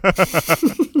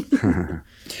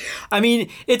 I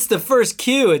mean, it's the first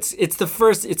cue. It's the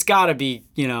first, it's gotta be,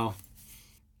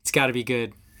 it's gotta be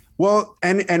good. Well,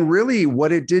 and really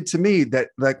what it did to me, that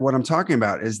like what I'm talking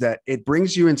about, is that it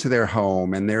brings you into their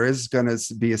home, and there is going to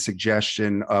be a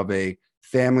suggestion of a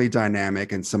family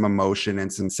dynamic and some emotion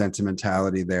and some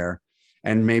sentimentality there,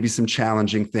 and maybe some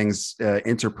challenging things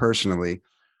interpersonally.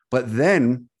 But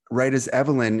then, right as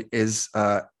Evelyn is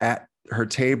at her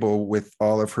table with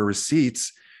all of her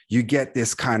receipts, you get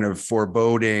this kind of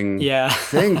foreboding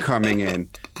thing coming in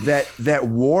that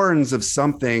warns of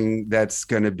something that's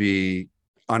going to be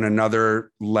on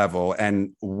another level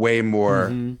and way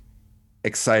more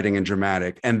exciting and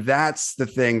dramatic. And that's the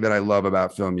thing that I love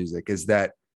about film music, is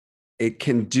that it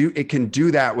can do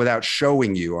that without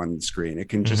showing you on the screen. It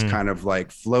can just kind of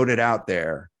like float it out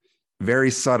there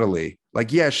very subtly.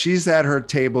 Like, yeah, she's at her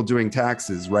table doing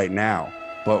taxes right now,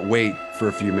 but wait for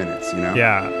a few minutes,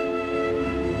 Yeah.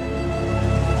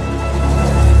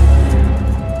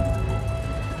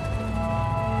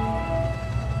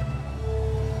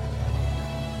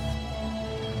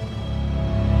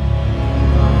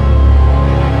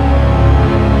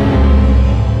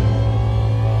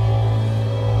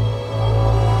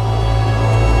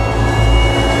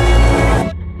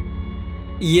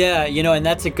 Yeah, and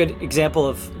that's a good example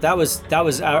of that was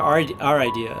our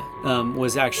idea,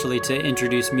 was actually to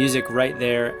introduce music right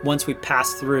there once we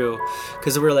passed through,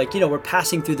 because we're like, we're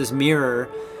passing through this mirror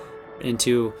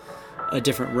into a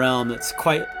different realm that's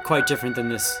quite different than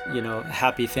this,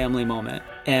 happy family moment.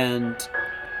 And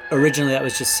originally that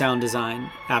was just sound design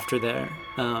after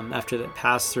that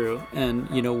pass through, and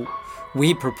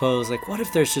we proposed, like, what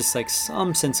if there's just like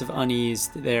some sense of unease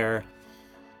there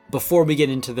before we get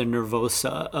into the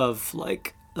nervosa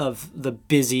of the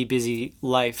busy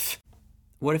life.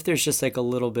 What if there's just like a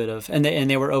little bit of, and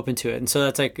they were open to it. And so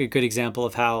that's like a good example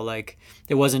of how like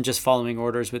it wasn't just following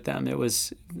orders with them. It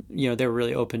was, they were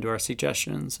really open to our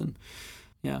suggestions. And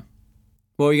yeah.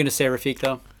 What were you going to say, Rafiq,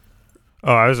 though?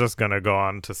 Oh, I was just going to go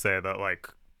on to say that like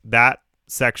that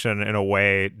section in a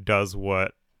way does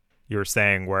what you're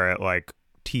saying, where it like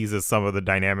teases some of the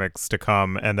dynamics to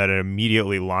come, and then it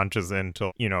immediately launches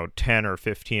into 10 or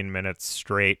 15 minutes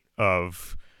straight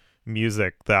of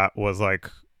music that was like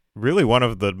really one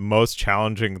of the most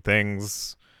challenging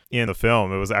things in the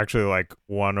film. It was actually like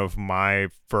one of my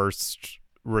first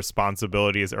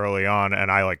responsibilities early on,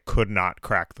 and I like could not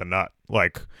crack the nut,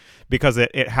 like, because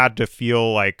it had to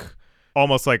feel like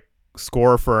almost like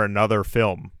score for another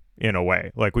film in a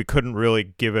way. Like we couldn't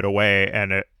really give it away,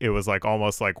 and it was like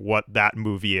almost like what that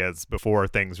movie is before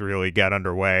things really get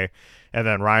underway. And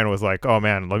then Ryan was like, oh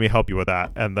man, let me help you with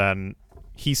that. And then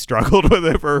he struggled with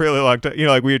it for a really long time.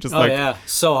 Like we just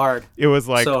so hard. It was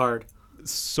like so hard.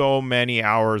 So many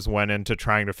hours went into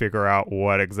trying to figure out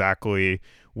what exactly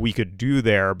we could do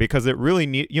there, because it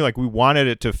really like we wanted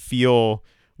it to feel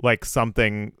like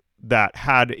something that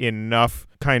had enough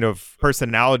kind of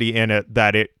personality in it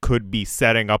that it could be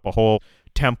setting up a whole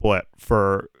template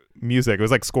for music. It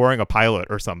was like scoring a pilot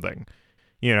or something,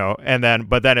 and then,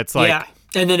 but then it's like,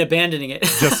 and then abandoning it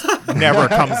just never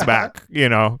comes back,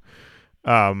 No,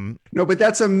 but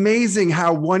that's amazing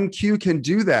how one cue can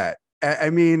do that.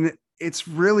 I mean, it's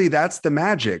really, that's the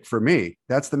magic for me.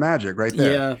 That's the magic right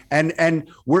there. Yeah. And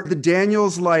were the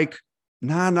Daniels like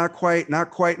nah, not quite,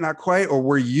 not quite, not quite? Or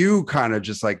were you kind of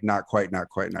just like, not quite, not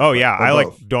quite, not Oh quite? yeah, Or I like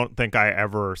both? don't think I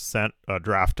ever sent a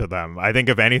draft to them. I think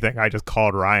if anything, I just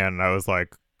called Ryan and I was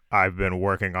like, I've been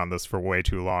working on this for way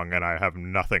too long and I have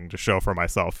nothing to show for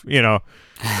myself.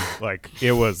 Like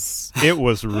it was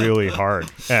really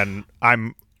hard. And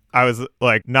I was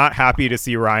like not happy to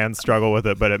see Ryan struggle with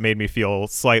it, but it made me feel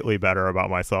slightly better about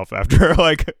myself after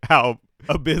like how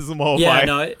abysmal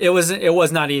No, it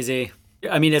was not easy.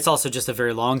 I mean, it's also just a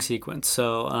very long sequence,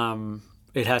 so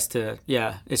it has to.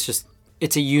 Yeah,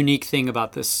 it's a unique thing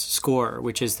about this score,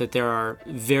 which is that there are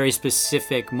very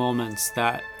specific moments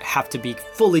that have to be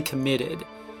fully committed,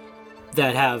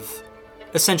 that have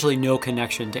essentially no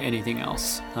connection to anything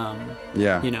else.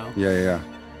 Yeah. Yeah.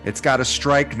 It's got to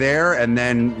strike there, and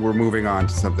then we're moving on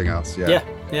to something else. Yeah.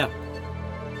 Yeah.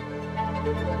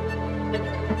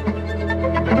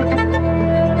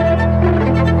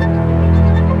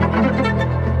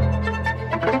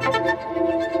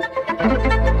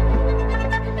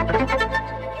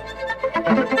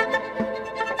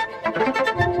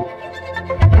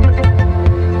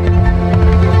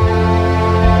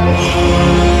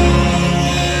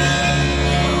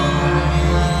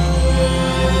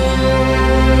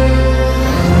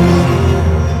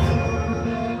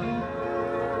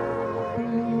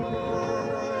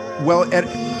 Well,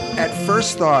 at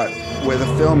first thought, with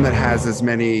a film that has as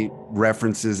many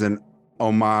references and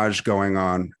homage going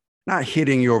on, not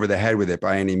hitting you over the head with it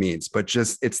by any means, but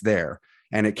just it's there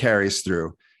and it carries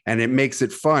through, and it makes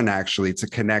it fun actually to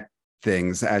connect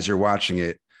things as you're watching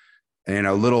it.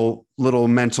 Little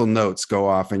mental notes go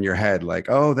off in your head, like,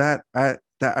 oh, that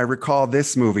I recall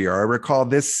this movie, or I recall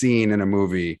this scene in a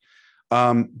movie.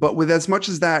 But with as much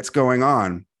as that's going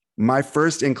on, my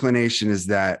first inclination is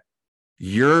that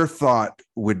your thought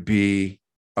would be,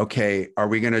 okay, are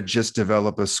we going to just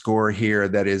develop a score here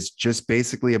that is just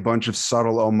basically a bunch of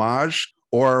subtle homage?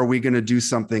 Or are we going to do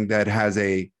something that has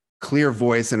a clear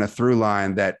voice and a through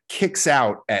line that kicks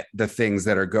out at the things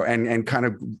that are and kind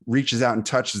of reaches out and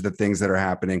touches the things that are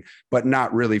happening, but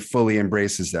not really fully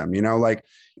embraces them? Like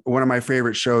one of my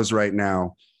favorite shows right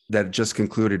now that just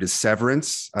concluded is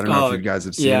Severance. I don't know if you guys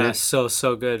have seen it. Yeah,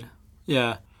 so good.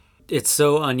 Yeah. It's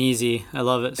so uneasy. I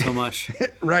love it so much.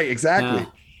 Right, exactly.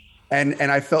 Yeah.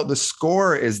 And I felt the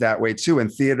score is that way too.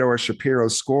 And Theodore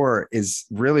Shapiro's score is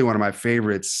really one of my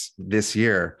favorites this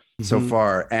year so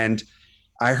far. And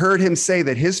I heard him say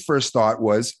that his first thought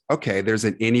was, okay, there's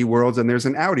an innie world and there's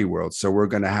an outie world. So we're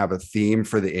going to have a theme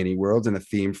for the innie world and a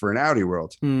theme for an outie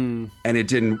world. And it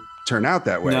didn't turn out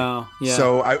that way. No, yeah.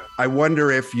 So I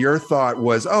wonder if your thought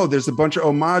was, oh, there's a bunch of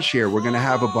homage here. We're going to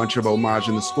have a bunch of homage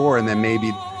in the score. And then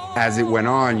maybe as it went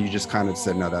on, you just kind of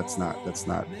said, no, that's not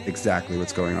exactly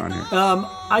what's going on here.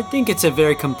 I think it's a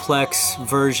very complex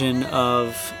version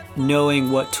of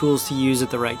knowing what tools to use at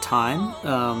the right time.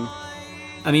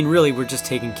 I mean, really, we're just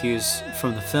taking cues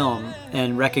from the film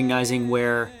and recognizing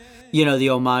where, the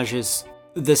homage is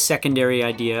the secondary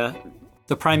idea.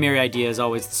 The primary idea is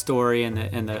always the story and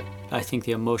the I think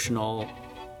the emotional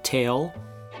tale.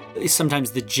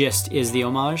 Sometimes the gist is the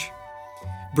homage,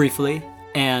 briefly.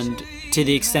 And to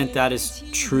the extent that is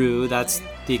true, that's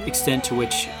the extent to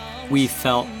which we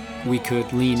felt we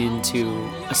could lean into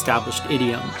established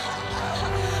idiom.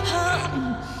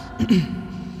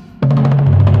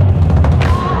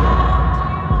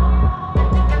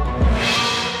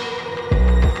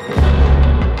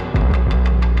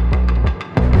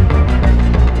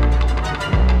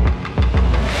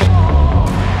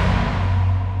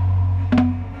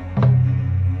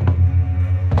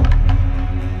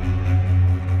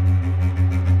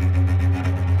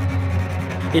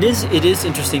 It is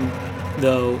interesting,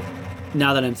 though,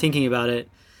 now that I'm thinking about it.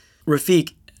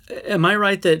 Rafiq, am I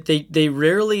right that they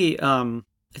rarely, it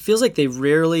feels like they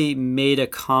rarely made a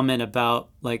comment about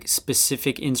like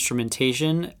specific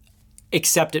instrumentation,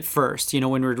 except at first,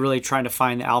 when we're really trying to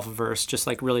find the alpha verse, just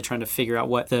like really trying to figure out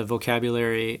what the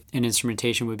vocabulary and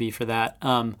instrumentation would be for that.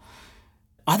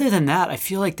 Other than that, I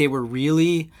feel like they were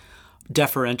really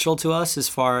deferential to us as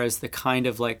far as the kind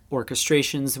of like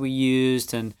orchestrations we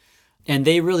used, and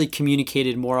they really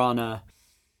communicated more on an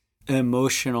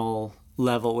emotional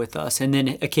level with us. And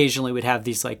then occasionally we'd have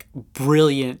these like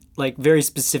brilliant, like very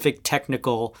specific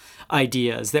technical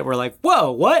ideas that were like,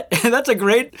 whoa, what? That's a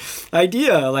great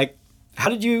idea. Like,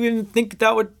 how did you even think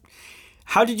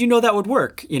how did you know that would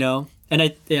work?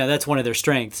 And that's one of their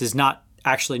strengths, is not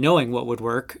actually knowing what would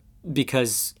work,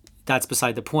 because that's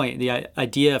beside the point. The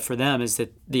idea for them is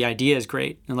that the idea is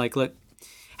great. And like, look,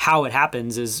 how it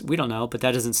happens is we don't know, but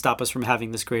that doesn't stop us from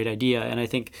having this great idea. And I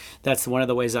think that's one of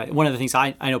the things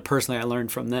I know personally I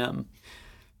learned from them,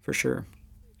 for sure.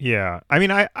 Yeah. I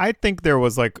mean, I think there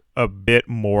was like a bit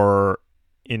more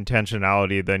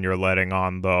intentionality than you're letting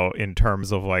on, though, in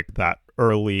terms of like that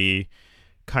early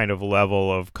kind of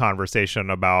level of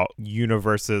conversation about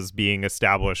universes being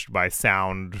established by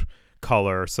sound,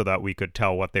 color, so that we could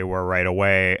tell what they were right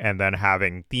away, and then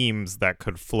having themes that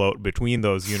could float between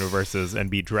those universes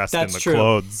and be dressed in the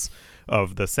clothes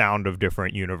of the sound of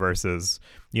different universes,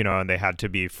 you know, and they had to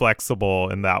be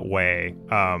flexible in that way,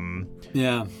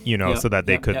 you know, so that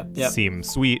they could seem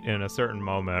sweet in a certain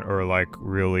moment or like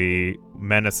really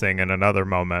menacing in another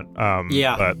moment.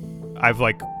 But I've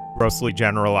like grossly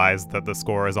generalized that the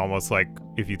score is almost like,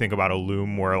 if you think about a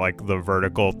loom where like the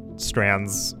vertical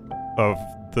strands of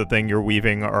the thing you're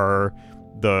weaving are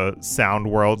the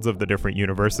sound worlds of the different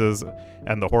universes,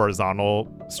 and the horizontal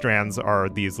strands are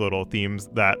these little themes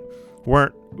that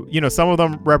weren't, you know, some of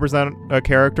them represent a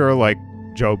character, like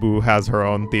Jobu has her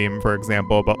own theme, for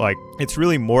example, but like it's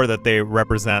really more that they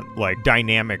represent like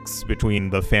dynamics between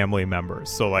the family members.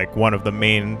 So like one of the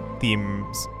main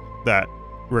themes that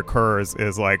recurs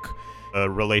is like a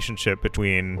relationship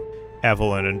between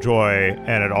Evelyn and Joy,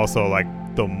 and it also, like,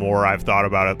 the more I've thought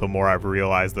about it, the more I've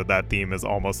realized that that theme is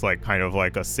almost like kind of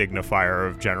like a signifier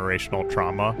of generational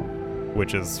trauma,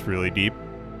 which is really deep.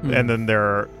 And then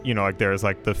there, you know, like there's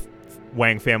like the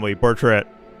Wang family portrait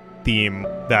theme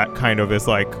that kind of is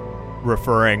like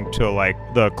referring to like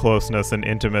the closeness and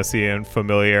intimacy and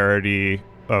familiarity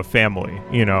of family,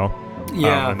 you know.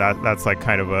 And that's like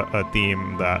kind of a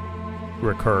theme that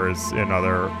recurs in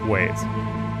other ways.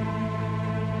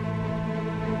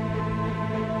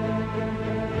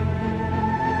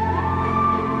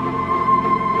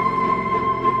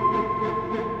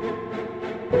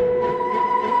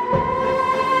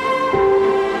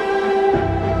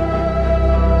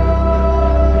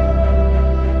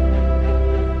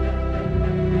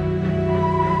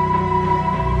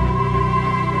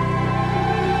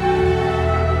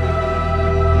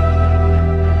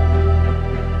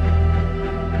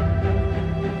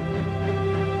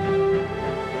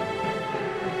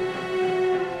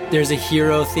 There's a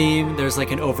hero theme, there's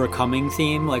like an overcoming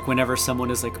theme, like whenever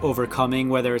someone is like overcoming,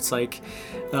 whether it's like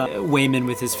Wayman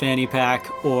with his fanny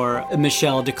pack or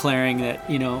Michelle declaring that,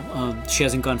 you know, she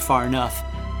hasn't gone far enough.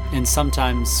 And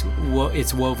sometimes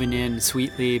it's woven in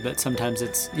sweetly, but sometimes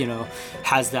it's, you know,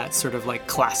 has that sort of like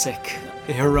classic,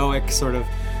 heroic sort of,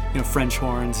 you know, French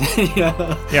horns.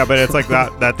 Yeah, but it's like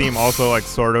that theme also like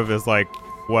sort of is like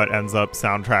what ends up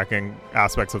soundtracking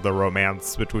aspects of the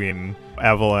romance between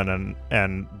Evelyn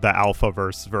and the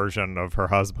Alphaverse version of her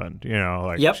husband, you know,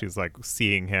 like she's like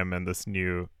seeing him in this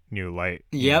new light.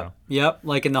 Yep,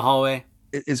 like in the hallway.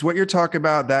 Is what you're talking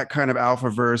about, that kind of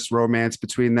Alphaverse romance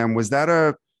between them, was that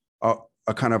a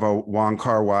kind of a Wong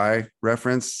Kar-wai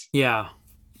reference? Yeah.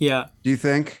 Do you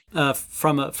think?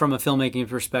 From a filmmaking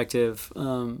perspective,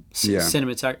 the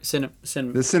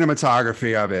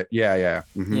cinematography of it,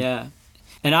 mm-hmm. Yeah.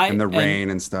 And the rain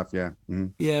and stuff, yeah. Mm-hmm.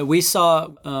 Yeah, we saw,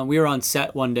 we were on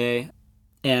set one day,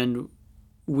 and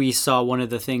we saw one of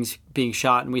the things being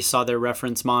shot, and we saw their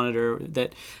reference monitor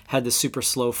that had the super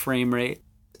slow frame rate,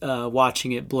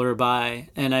 watching it blur by.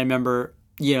 And I remember,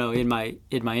 you know, in my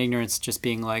ignorance, just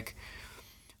being like,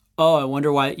 oh, I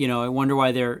wonder why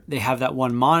they have that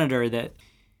one monitor that,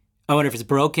 I wonder if it's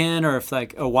broken, or if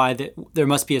like, or why there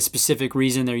must be a specific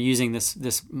reason they're using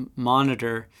this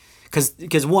monitor.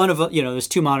 Because one of them, you know, there's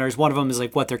two monitors. One of them is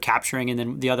like what they're capturing, and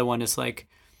then the other one is like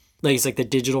it's like the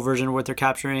digital version of what they're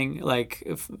capturing, like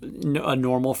a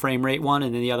normal frame rate one,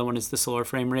 and then the other one is the slower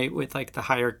frame rate with like the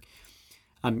higher.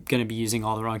 I'm gonna be using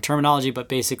all the wrong terminology, but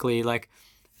basically, like,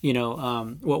 you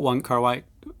know, what Wong Kar-wai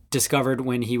discovered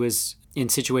when he was in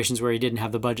situations where he didn't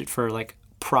have the budget for like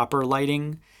proper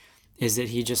lighting, is that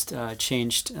he just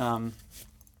changed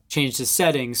his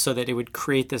settings so that it would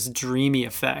create this dreamy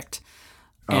effect.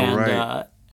 And, right.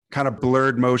 Kind of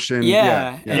blurred motion.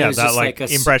 Yeah, that like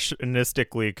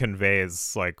impressionistically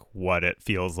conveys like what it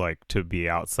feels like to be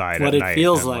outside at night. What it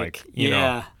feels like, you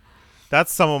know,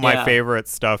 that's some of my favorite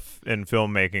stuff in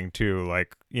filmmaking too.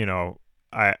 Like, you know,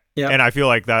 and I feel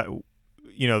like that,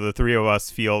 you know, the three of us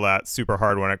feel that super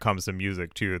hard when it comes to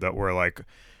music too, that we're like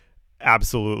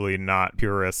absolutely not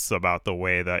purists about the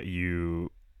way that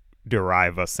you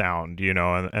derive a sound, you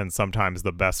know, and sometimes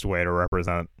the best way to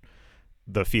represent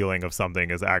the feeling of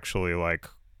something is actually like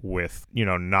with, you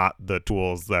know, not the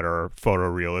tools that are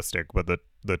photorealistic, but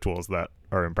the tools that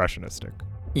are impressionistic.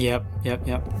 Yep.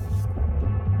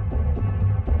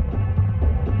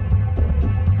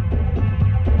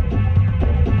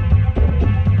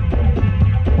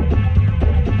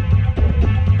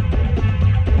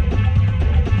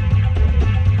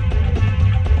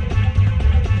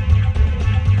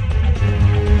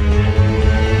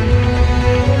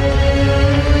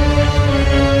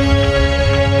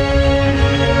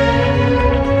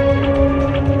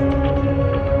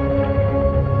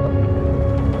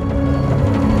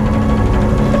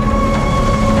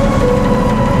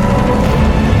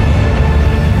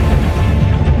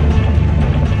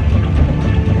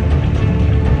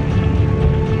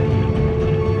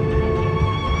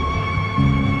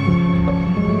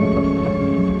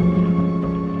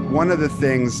 one of the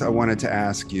things I wanted to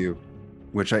ask you,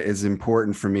 which is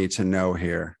important for me to know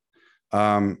here,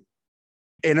 in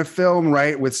a film,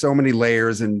 right, with so many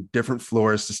layers and different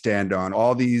floors to stand on,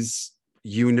 all these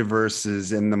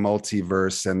universes in the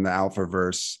multiverse and the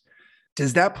alphaverse,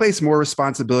 does that place more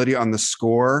responsibility on the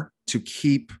score to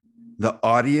keep the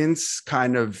audience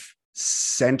kind of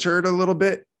centered a little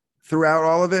bit throughout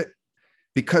all of it?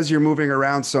 Because you're moving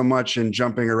around so much and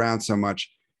jumping around so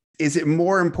much, is it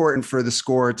more important for the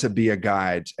score to be a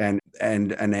guide and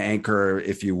an anchor,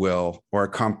 if you will, or a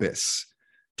compass?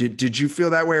 Did you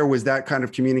feel that way, or was that kind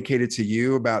of communicated to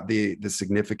you about the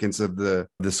significance of the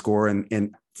score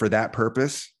and for that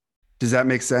purpose? Does that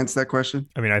make sense, that question?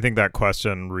 I mean, I think that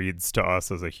question reads to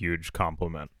us as a huge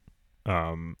compliment.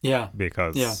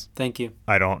 Because thank you.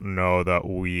 I don't know that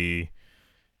we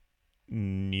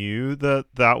knew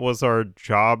that was our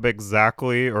job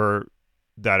exactly, or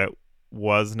that it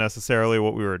was necessarily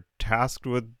what we were tasked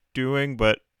with doing,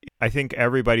 but I think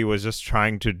everybody was just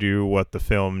trying to do what the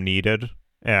film needed.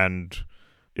 And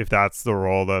if that's the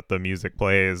role that the music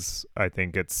plays, I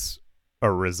think it's a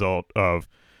result of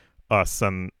us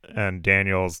and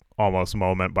Daniel's almost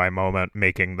moment by moment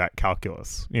making that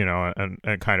calculus,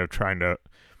 and kind of trying to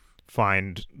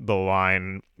find the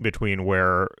line between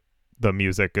where the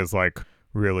music is like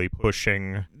really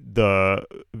pushing the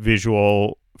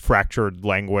visual fractured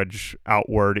language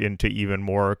outward into even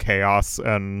more chaos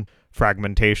and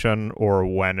fragmentation, or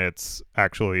when it's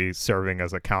actually serving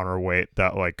as a counterweight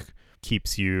that like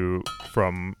keeps you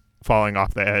from falling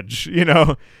off the edge.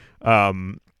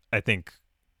 I think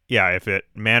if it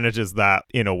manages that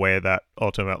in a way that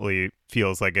ultimately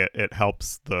feels like it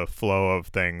helps the flow of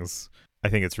things, I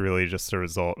think it's really just a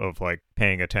result of like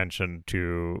paying attention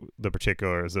to the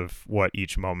particulars of what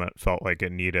each moment felt like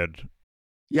it needed.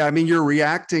 Yeah, I mean, you're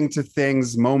reacting to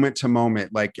things moment to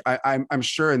moment. Like I'm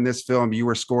sure in this film you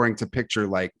were scoring to picture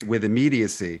like with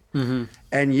immediacy,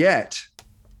 and yet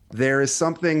there is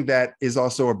something that is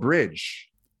also a bridge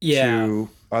to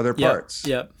other parts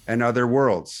and other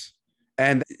worlds.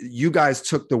 And you guys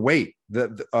took the weight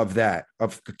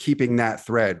of keeping that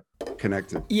thread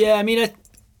connected. Yeah, I mean,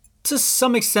 to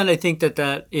some extent, I think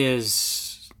that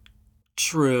is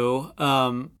true.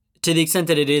 To the extent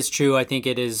that it is true, I think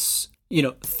it is.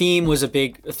 Theme was a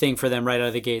big thing for them right out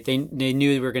of the gate. They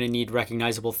knew they were going to need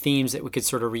recognizable themes that we could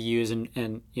sort of reuse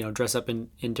and dress up in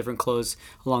different clothes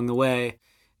along the way.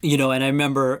 And I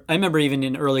remember even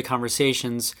in early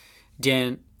conversations,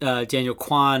 Daniel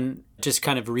Kwan just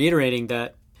kind of reiterating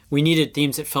that we needed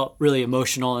themes that felt really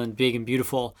emotional and big and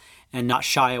beautiful and not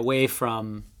shy away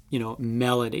from,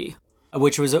 melody,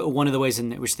 which was one of the ways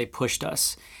in which they pushed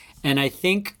us. And I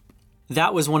think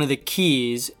that was one of the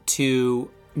keys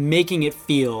to making it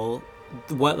feel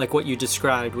what you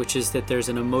described, which is that there's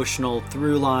an emotional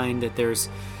through line, that there's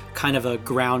kind of a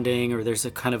grounding, or there's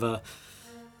a kind of a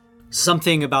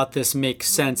something about this makes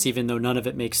sense even though none of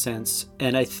it makes sense.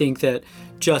 And I think that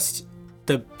just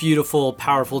the beautiful,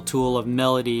 powerful tool of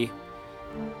melody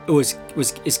is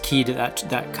key to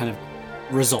that kind of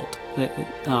result.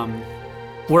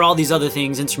 Where all these other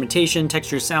things, instrumentation,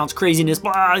 texture, sounds, craziness,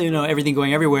 blah, everything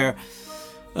going everywhere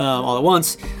all at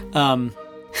once, that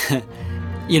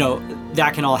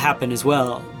can all happen as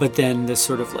well. But then this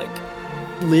sort of like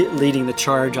leading the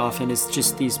charge often is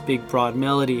just these big broad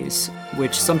melodies,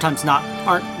 which sometimes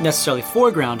aren't necessarily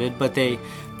foregrounded, but they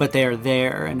are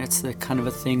there. And it's the kind of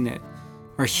a thing that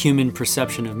our human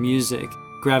perception of music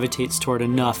gravitates toward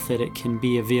enough that it can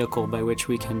be a vehicle by which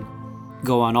we can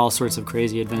go on all sorts of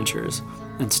crazy adventures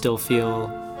and still feel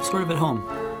sort of at home.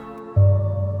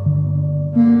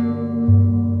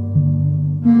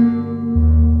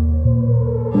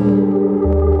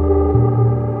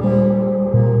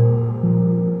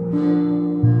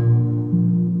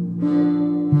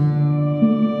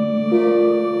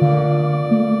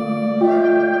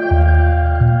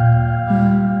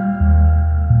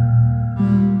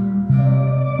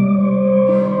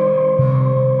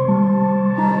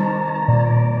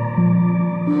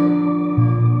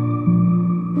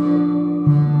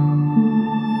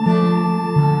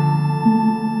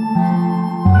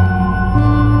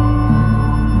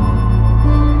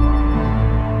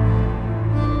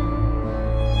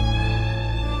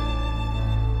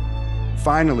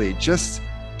 Finally,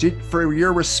 for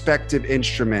your respective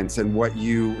instruments and what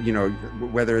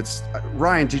whether it's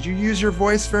Ryan, did you use your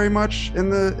voice very much in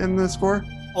the score?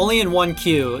 Only in one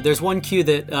cue. There's one cue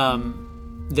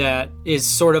that is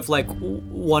sort of like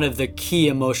one of the key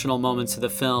emotional moments of the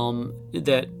film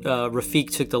that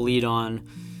Rafiq took the lead on.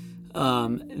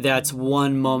 That's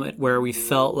one moment where we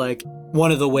felt like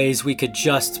one of the ways we could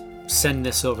just send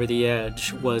this over the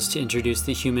edge was to introduce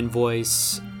the human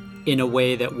voice in a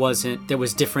way that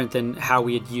was different than how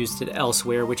we had used it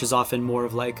elsewhere, which is often more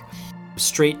of like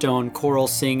straight tone choral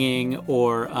singing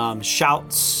or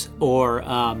shouts or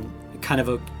kind of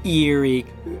a eerie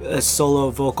solo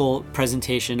vocal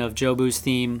presentation of Jobu's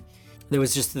theme. There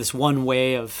was just this one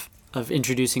way of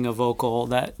introducing a vocal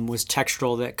that was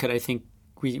textural that could, I think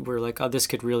we were like, oh, this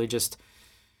could really just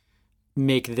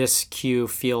make this cue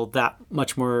feel that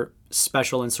much more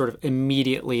special and sort of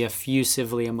immediately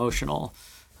effusively emotional.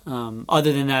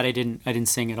 Other than that, I didn't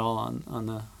sing at all on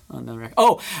the record.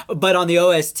 Oh, but on the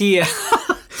OST,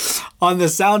 on the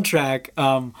soundtrack,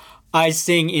 I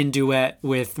sing in duet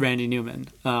with Randy Newman.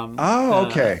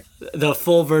 Okay. The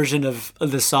full version of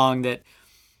the song that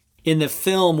in the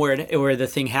film where the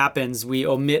thing happens, we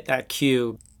omit that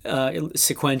cue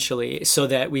sequentially so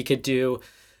that we could do.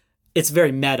 It's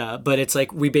very meta, but it's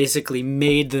like we basically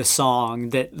made the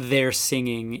song that they're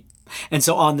singing. And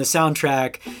so on the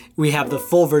soundtrack, we have the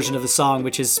full version of the song,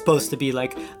 which is supposed to be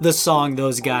like the song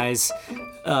those guys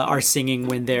are singing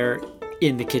when they're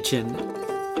in the kitchen.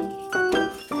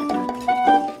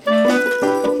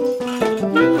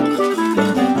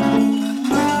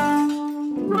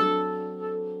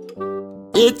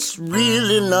 It's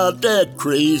really not that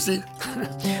crazy.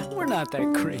 We're not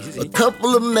that crazy. A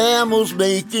couple of mammals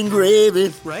making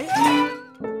gravy. Right?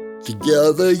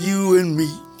 Together, you and me.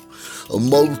 A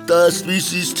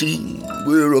multi-species team,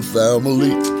 we're a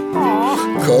family.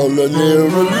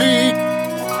 Culinarily.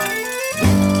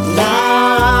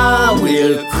 Now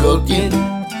we're cooking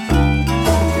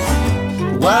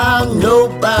while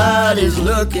nobody's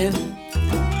looking.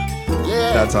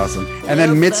 Yeah. That's awesome. And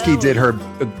then Mitski did her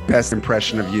best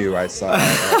impression of you. I saw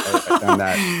on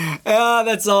that.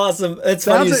 That's awesome. It's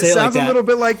funny you say it like that. Sounds a little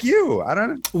bit like you. I don't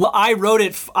know. Well, I wrote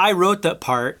that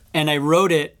part, and I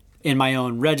wrote it in my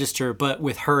own register, but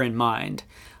with her in mind.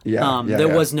 There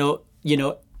was no,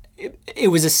 it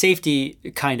was a safety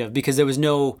kind of, because there was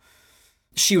no,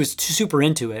 she was super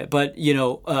into it, but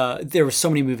there were so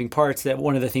many moving parts that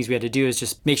one of the things we had to do is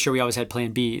just make sure we always had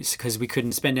plan Bs, because we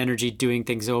couldn't spend energy doing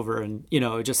things over, and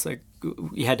just like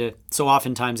we had to. So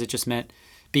oftentimes it just meant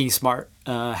being smart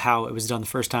how it was done the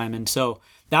first time, and so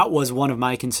that was one of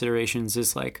my considerations,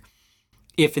 is like,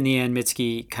 if in the end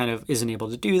Mitski kind of isn't able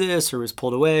to do this, or was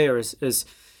pulled away, or is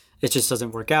it just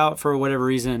doesn't work out for whatever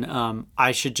reason,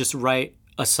 I should just write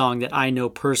a song that I know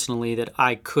personally that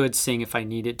I could sing if I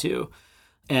needed to.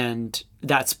 And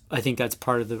I think that's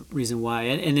part of the reason why.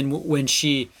 And then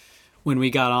when we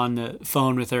got on the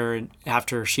phone with her, and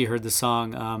after she heard the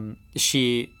song,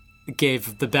 she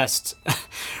gave the best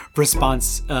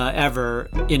response ever,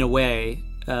 in a way,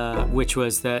 which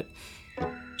was that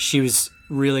she was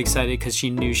really excited because she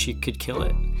knew she could kill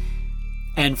it.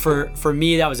 And for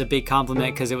me, that was a big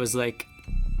compliment, because it was like,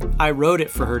 I wrote it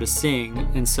for her to sing,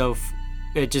 and so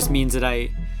it just means that I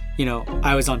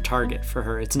was on target for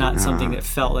her. It's not something that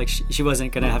felt like she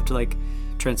wasn't gonna have to like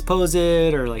transpose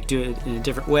it or like do it in a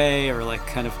different way, or like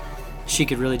kind of, she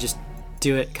could really just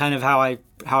do it kind of how I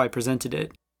presented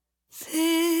it.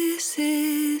 This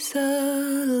is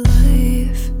a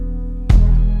life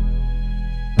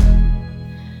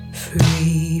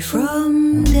free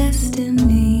from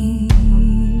destiny.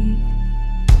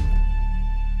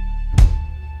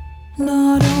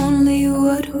 Not only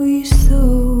what we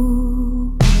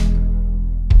sow,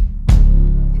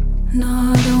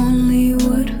 not only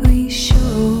what we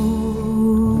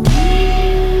show.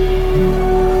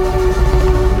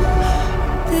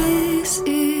 This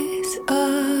is a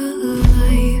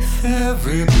life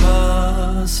every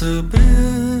possibility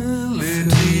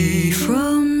free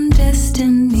from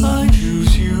destiny. I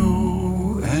choose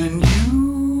you and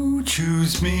you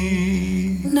choose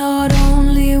me. Not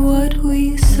only what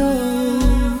we sow.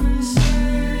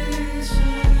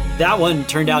 That one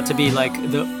turned out to be like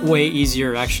the way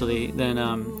easier actually than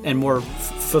and more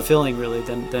fulfilling really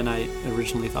than I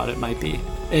originally thought it might be.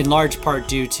 In large part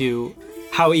due to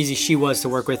how easy she was to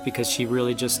work with, because she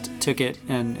really just took it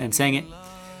and sang it,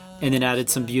 and then added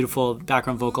some beautiful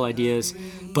background vocal ideas.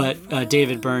 But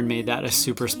David Byrne made that a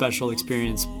super special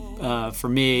experience for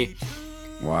me.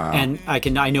 Wow. And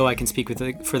I know I can speak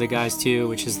for the guys too,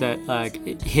 which is that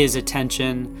like his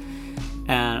attention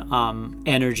and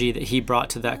energy that he brought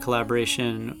to that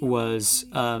collaboration was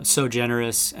so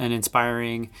generous and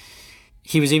inspiring.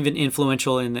 He was even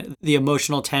influential in the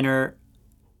emotional tenor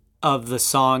of the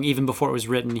song, even before it was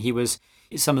written. He was,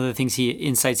 some of the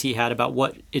insights he had about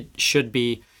what it should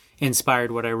be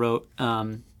inspired what I wrote.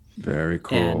 Very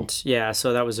cool. And yeah,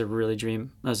 so that was a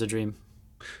dream.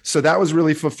 So that was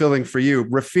really fulfilling for you.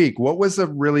 Rafiq, what was a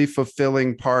really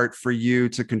fulfilling part for you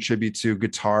to contribute to,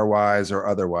 guitar-wise or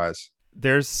otherwise?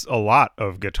 there's a lot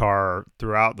of guitar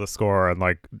throughout the score and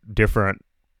like different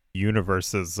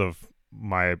universes of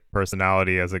my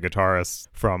personality as a guitarist,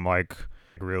 from like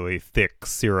really thick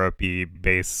syrupy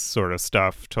bass sort of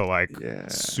stuff to like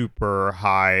super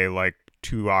high, like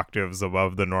 2 octaves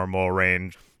above the normal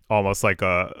range, almost like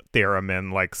a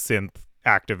theremin, like synth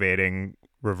activating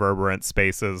reverberant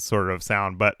spaces sort of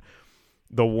sound. But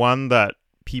the one that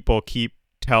people keep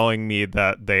telling me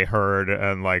that they heard,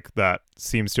 and like that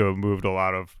seems to have moved a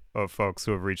lot of folks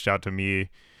who have reached out to me,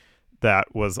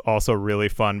 that was also really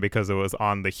fun because it was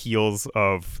on the heels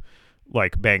of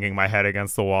like banging my head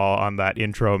against the wall on that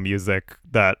intro music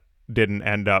that didn't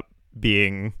end up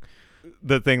being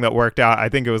the thing that worked out. I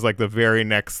think it was like the very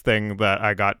next thing that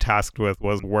I got tasked with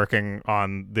was working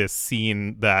on this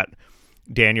scene that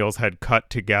Daniels had cut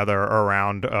together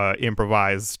around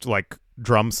improvised like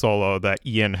drum solo that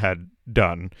Ian had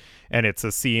done. And it's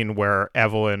a scene where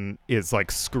Evelyn is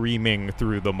like screaming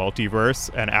through the multiverse,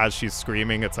 and as she's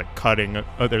screaming, it's like cutting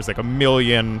there's like a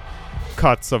million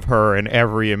cuts of her in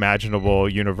every imaginable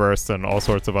universe and all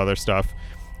sorts of other stuff.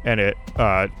 And it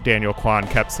Daniel Kwan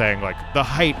kept saying like the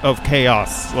height of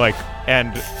chaos, like,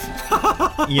 and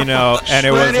you know, and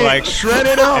it was like shred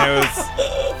it up. And it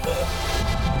was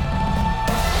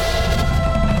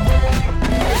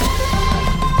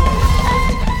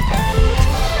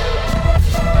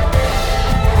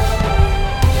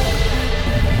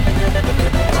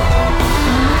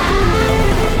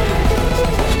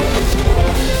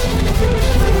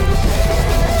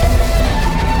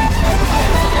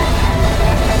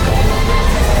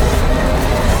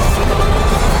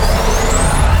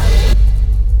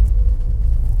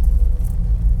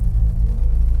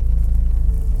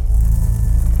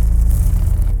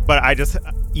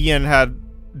Ian had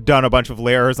done a bunch of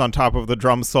layers on top of the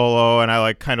drum solo, and I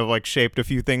like kind of like shaped a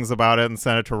few things about it and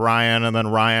sent it to Ryan, and then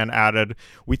Ryan added,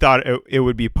 we thought it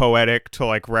would be poetic to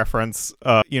like reference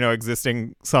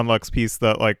existing Son Lux piece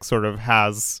that like sort of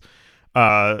has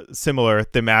similar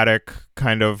thematic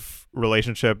kind of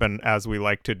relationship, and as we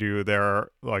like to do, there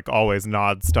are like always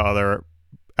nods to other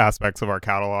aspects of our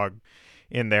catalog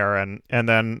in there, and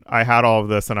then I had all of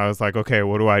this and I was like, okay,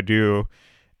 what do I do?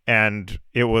 And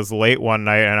it was late one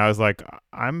night and I was like,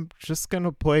 I'm just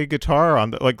gonna play guitar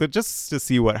on the, like, just to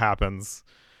see what happens.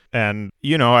 And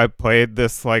I played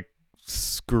this like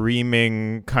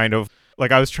screaming kind of,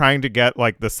 like I was trying to get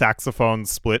like the saxophone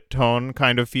split tone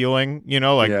kind of feeling,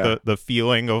 the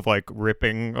feeling of like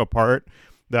ripping apart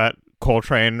that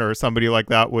Coltrane or somebody like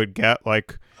that would get,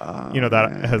 like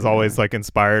that has always like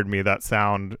inspired me, that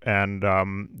sound. And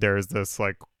there's this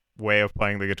like way of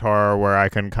playing the guitar where I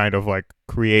can kind of like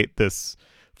create this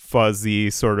fuzzy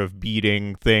sort of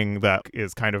beating thing that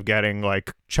is kind of getting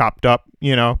like chopped up,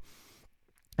 and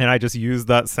I just used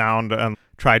that sound and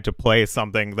tried to play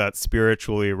something that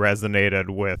spiritually resonated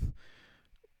with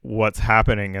what's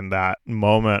happening in that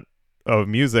moment of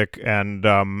music. And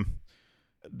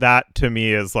that to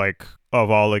me is like, of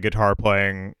all the guitar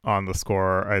playing on the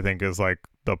score, I think is like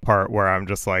the part where I'm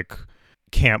just like,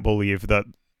 can't believe that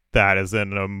is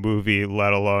in a movie,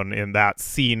 let alone in that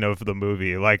scene of the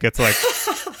movie. Like, it's like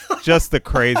just the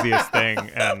craziest thing.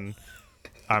 And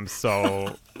I'm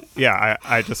so,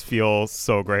 I just feel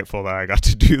so grateful that I got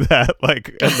to do that. Like,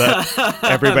 and that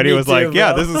everybody was like,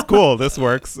 yeah, this is cool, this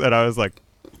works. And I was like,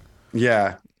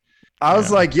 yeah. I was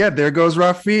like, yeah, there goes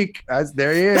Rafiq.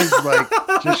 There he is, like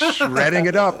just shredding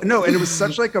it up. No, and it was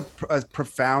such like a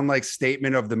profound like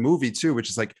statement of the movie too, which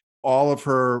is like all of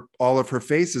her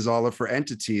faces, all of her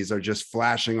entities are just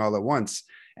flashing all at once,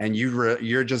 and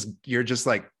you're just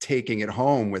like taking it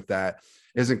home with that.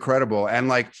 Is incredible. And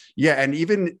like, yeah, and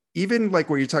even like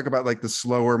where you talk about like the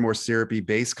slower, more syrupy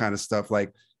bass kind of stuff,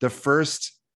 like the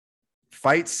first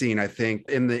fight scene, I think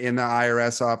in the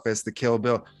IRS office, the Kill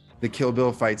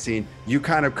Bill fight scene, you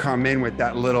kind of come in with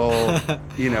that little,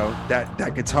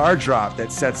 that guitar drop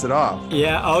that sets it off.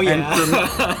 Yeah. Oh, yeah.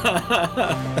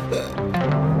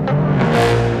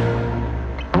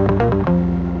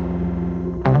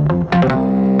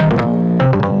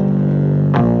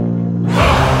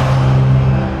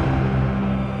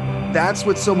 That's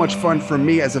what's so much fun for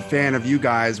me as a fan of you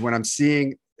guys, when I'm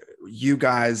seeing you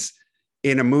guys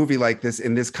in a movie like this,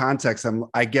 in this context,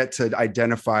 I get to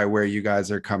identify where you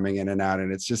guys are coming in and out,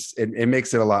 and it's just it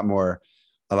makes it a lot more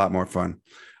fun.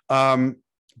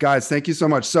 Guys, thank you so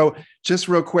much. So just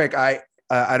real quick, I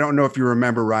don't know if you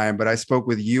remember, Ryan, but I spoke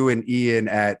with you and Ian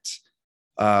at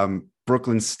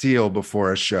Brooklyn Steel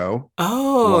before a show.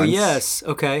 Oh, once. yes.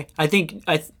 Okay. I think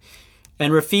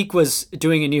And Rafiq was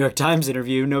doing a New York Times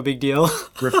interview. No big deal.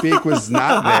 Rafiq was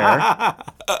not there.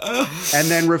 And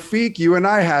then Rafiq, you and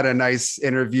I had a nice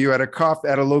interview at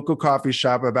a local coffee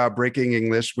shop about Breaking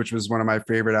English, which was one of my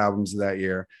favorite albums of that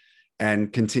year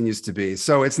and continues to be.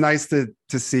 So it's nice to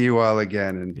see you all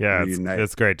again and reunite.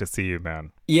 It's great to see you,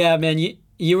 man. Yeah, man,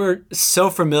 you were so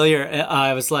familiar.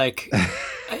 I was like,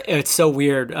 it's so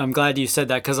weird. I'm glad you said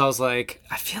that because I was like,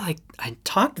 I feel like I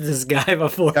talked to this guy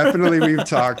before. Definitely, we've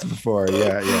talked before.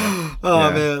 Yeah.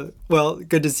 Oh, man. Well,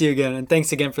 good to see you again. And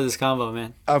thanks again for this convo,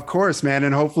 man. Of course, man.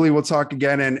 And hopefully we'll talk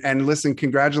again. And listen,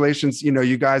 congratulations.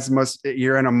 You guys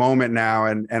you're in a moment now.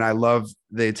 And I love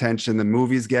the attention the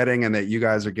movie's getting and that you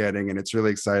guys are getting. And it's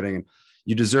really exciting. And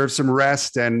you deserve some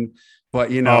rest. But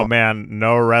oh man,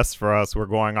 no rest for us. We're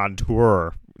going on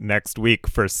tour next week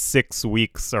for 6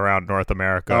 weeks around North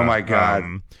America. Oh my God.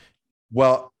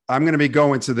 Well, I'm going to be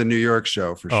going to the New York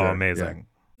show for sure. Oh, amazing.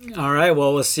 Yeah. All right.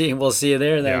 Well, we'll see you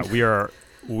there then. Yeah,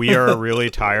 we are really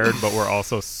tired, but we're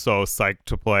also so psyched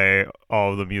to play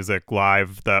all of the music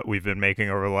live that we've been making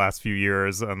over the last few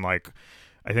years. And I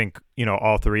think,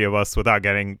 all three of us, without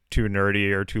getting too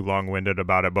nerdy or too long-winded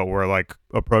about it, but we're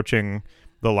approaching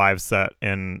the live set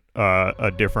in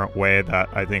a different way that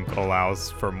I think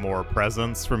allows for more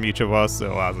presence from each of us.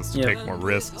 It allows us to take more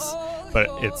risks, but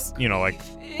it's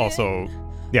also,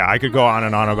 I could go on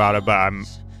and on about it, but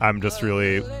I'm just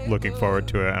really looking forward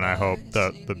to it, and I hope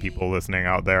that the people listening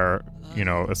out there,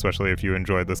 especially if you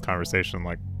enjoyed this conversation,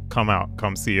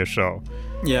 come see a show.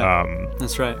 Yeah,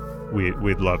 that's right.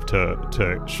 We'd love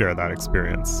to share that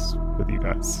experience with you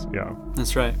guys. Yeah,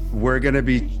 that's right. We're gonna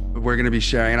be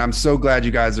sharing, and I'm so glad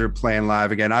you guys are playing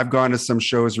live again. I've gone to some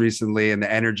shows recently, and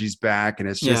the energy's back, and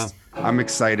it's just I'm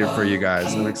excited for you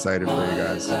guys.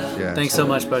 Yeah. Thanks so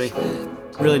much, buddy.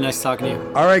 Really nice talking to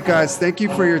you. All right, guys. Thank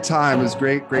you for your time. It was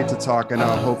great to talk, and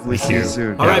I'll hopefully see you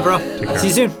soon. All right, bro. See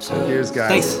you soon. Cheers,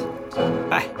 guys. Thanks.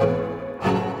 Bye.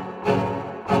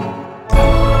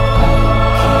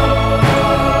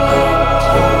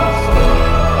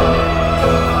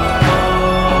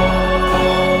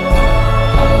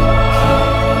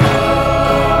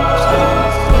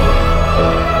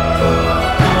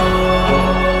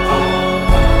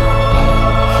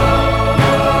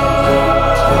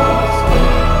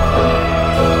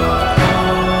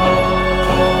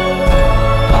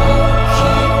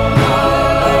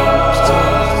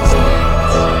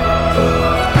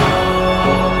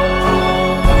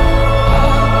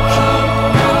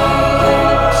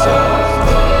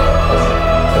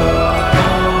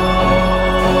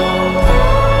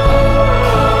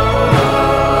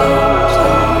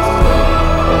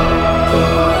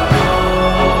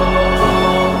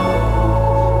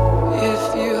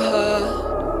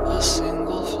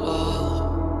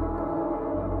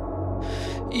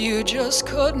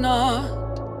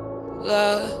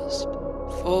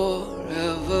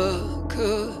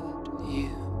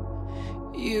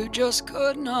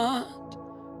 Could not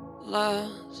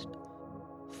last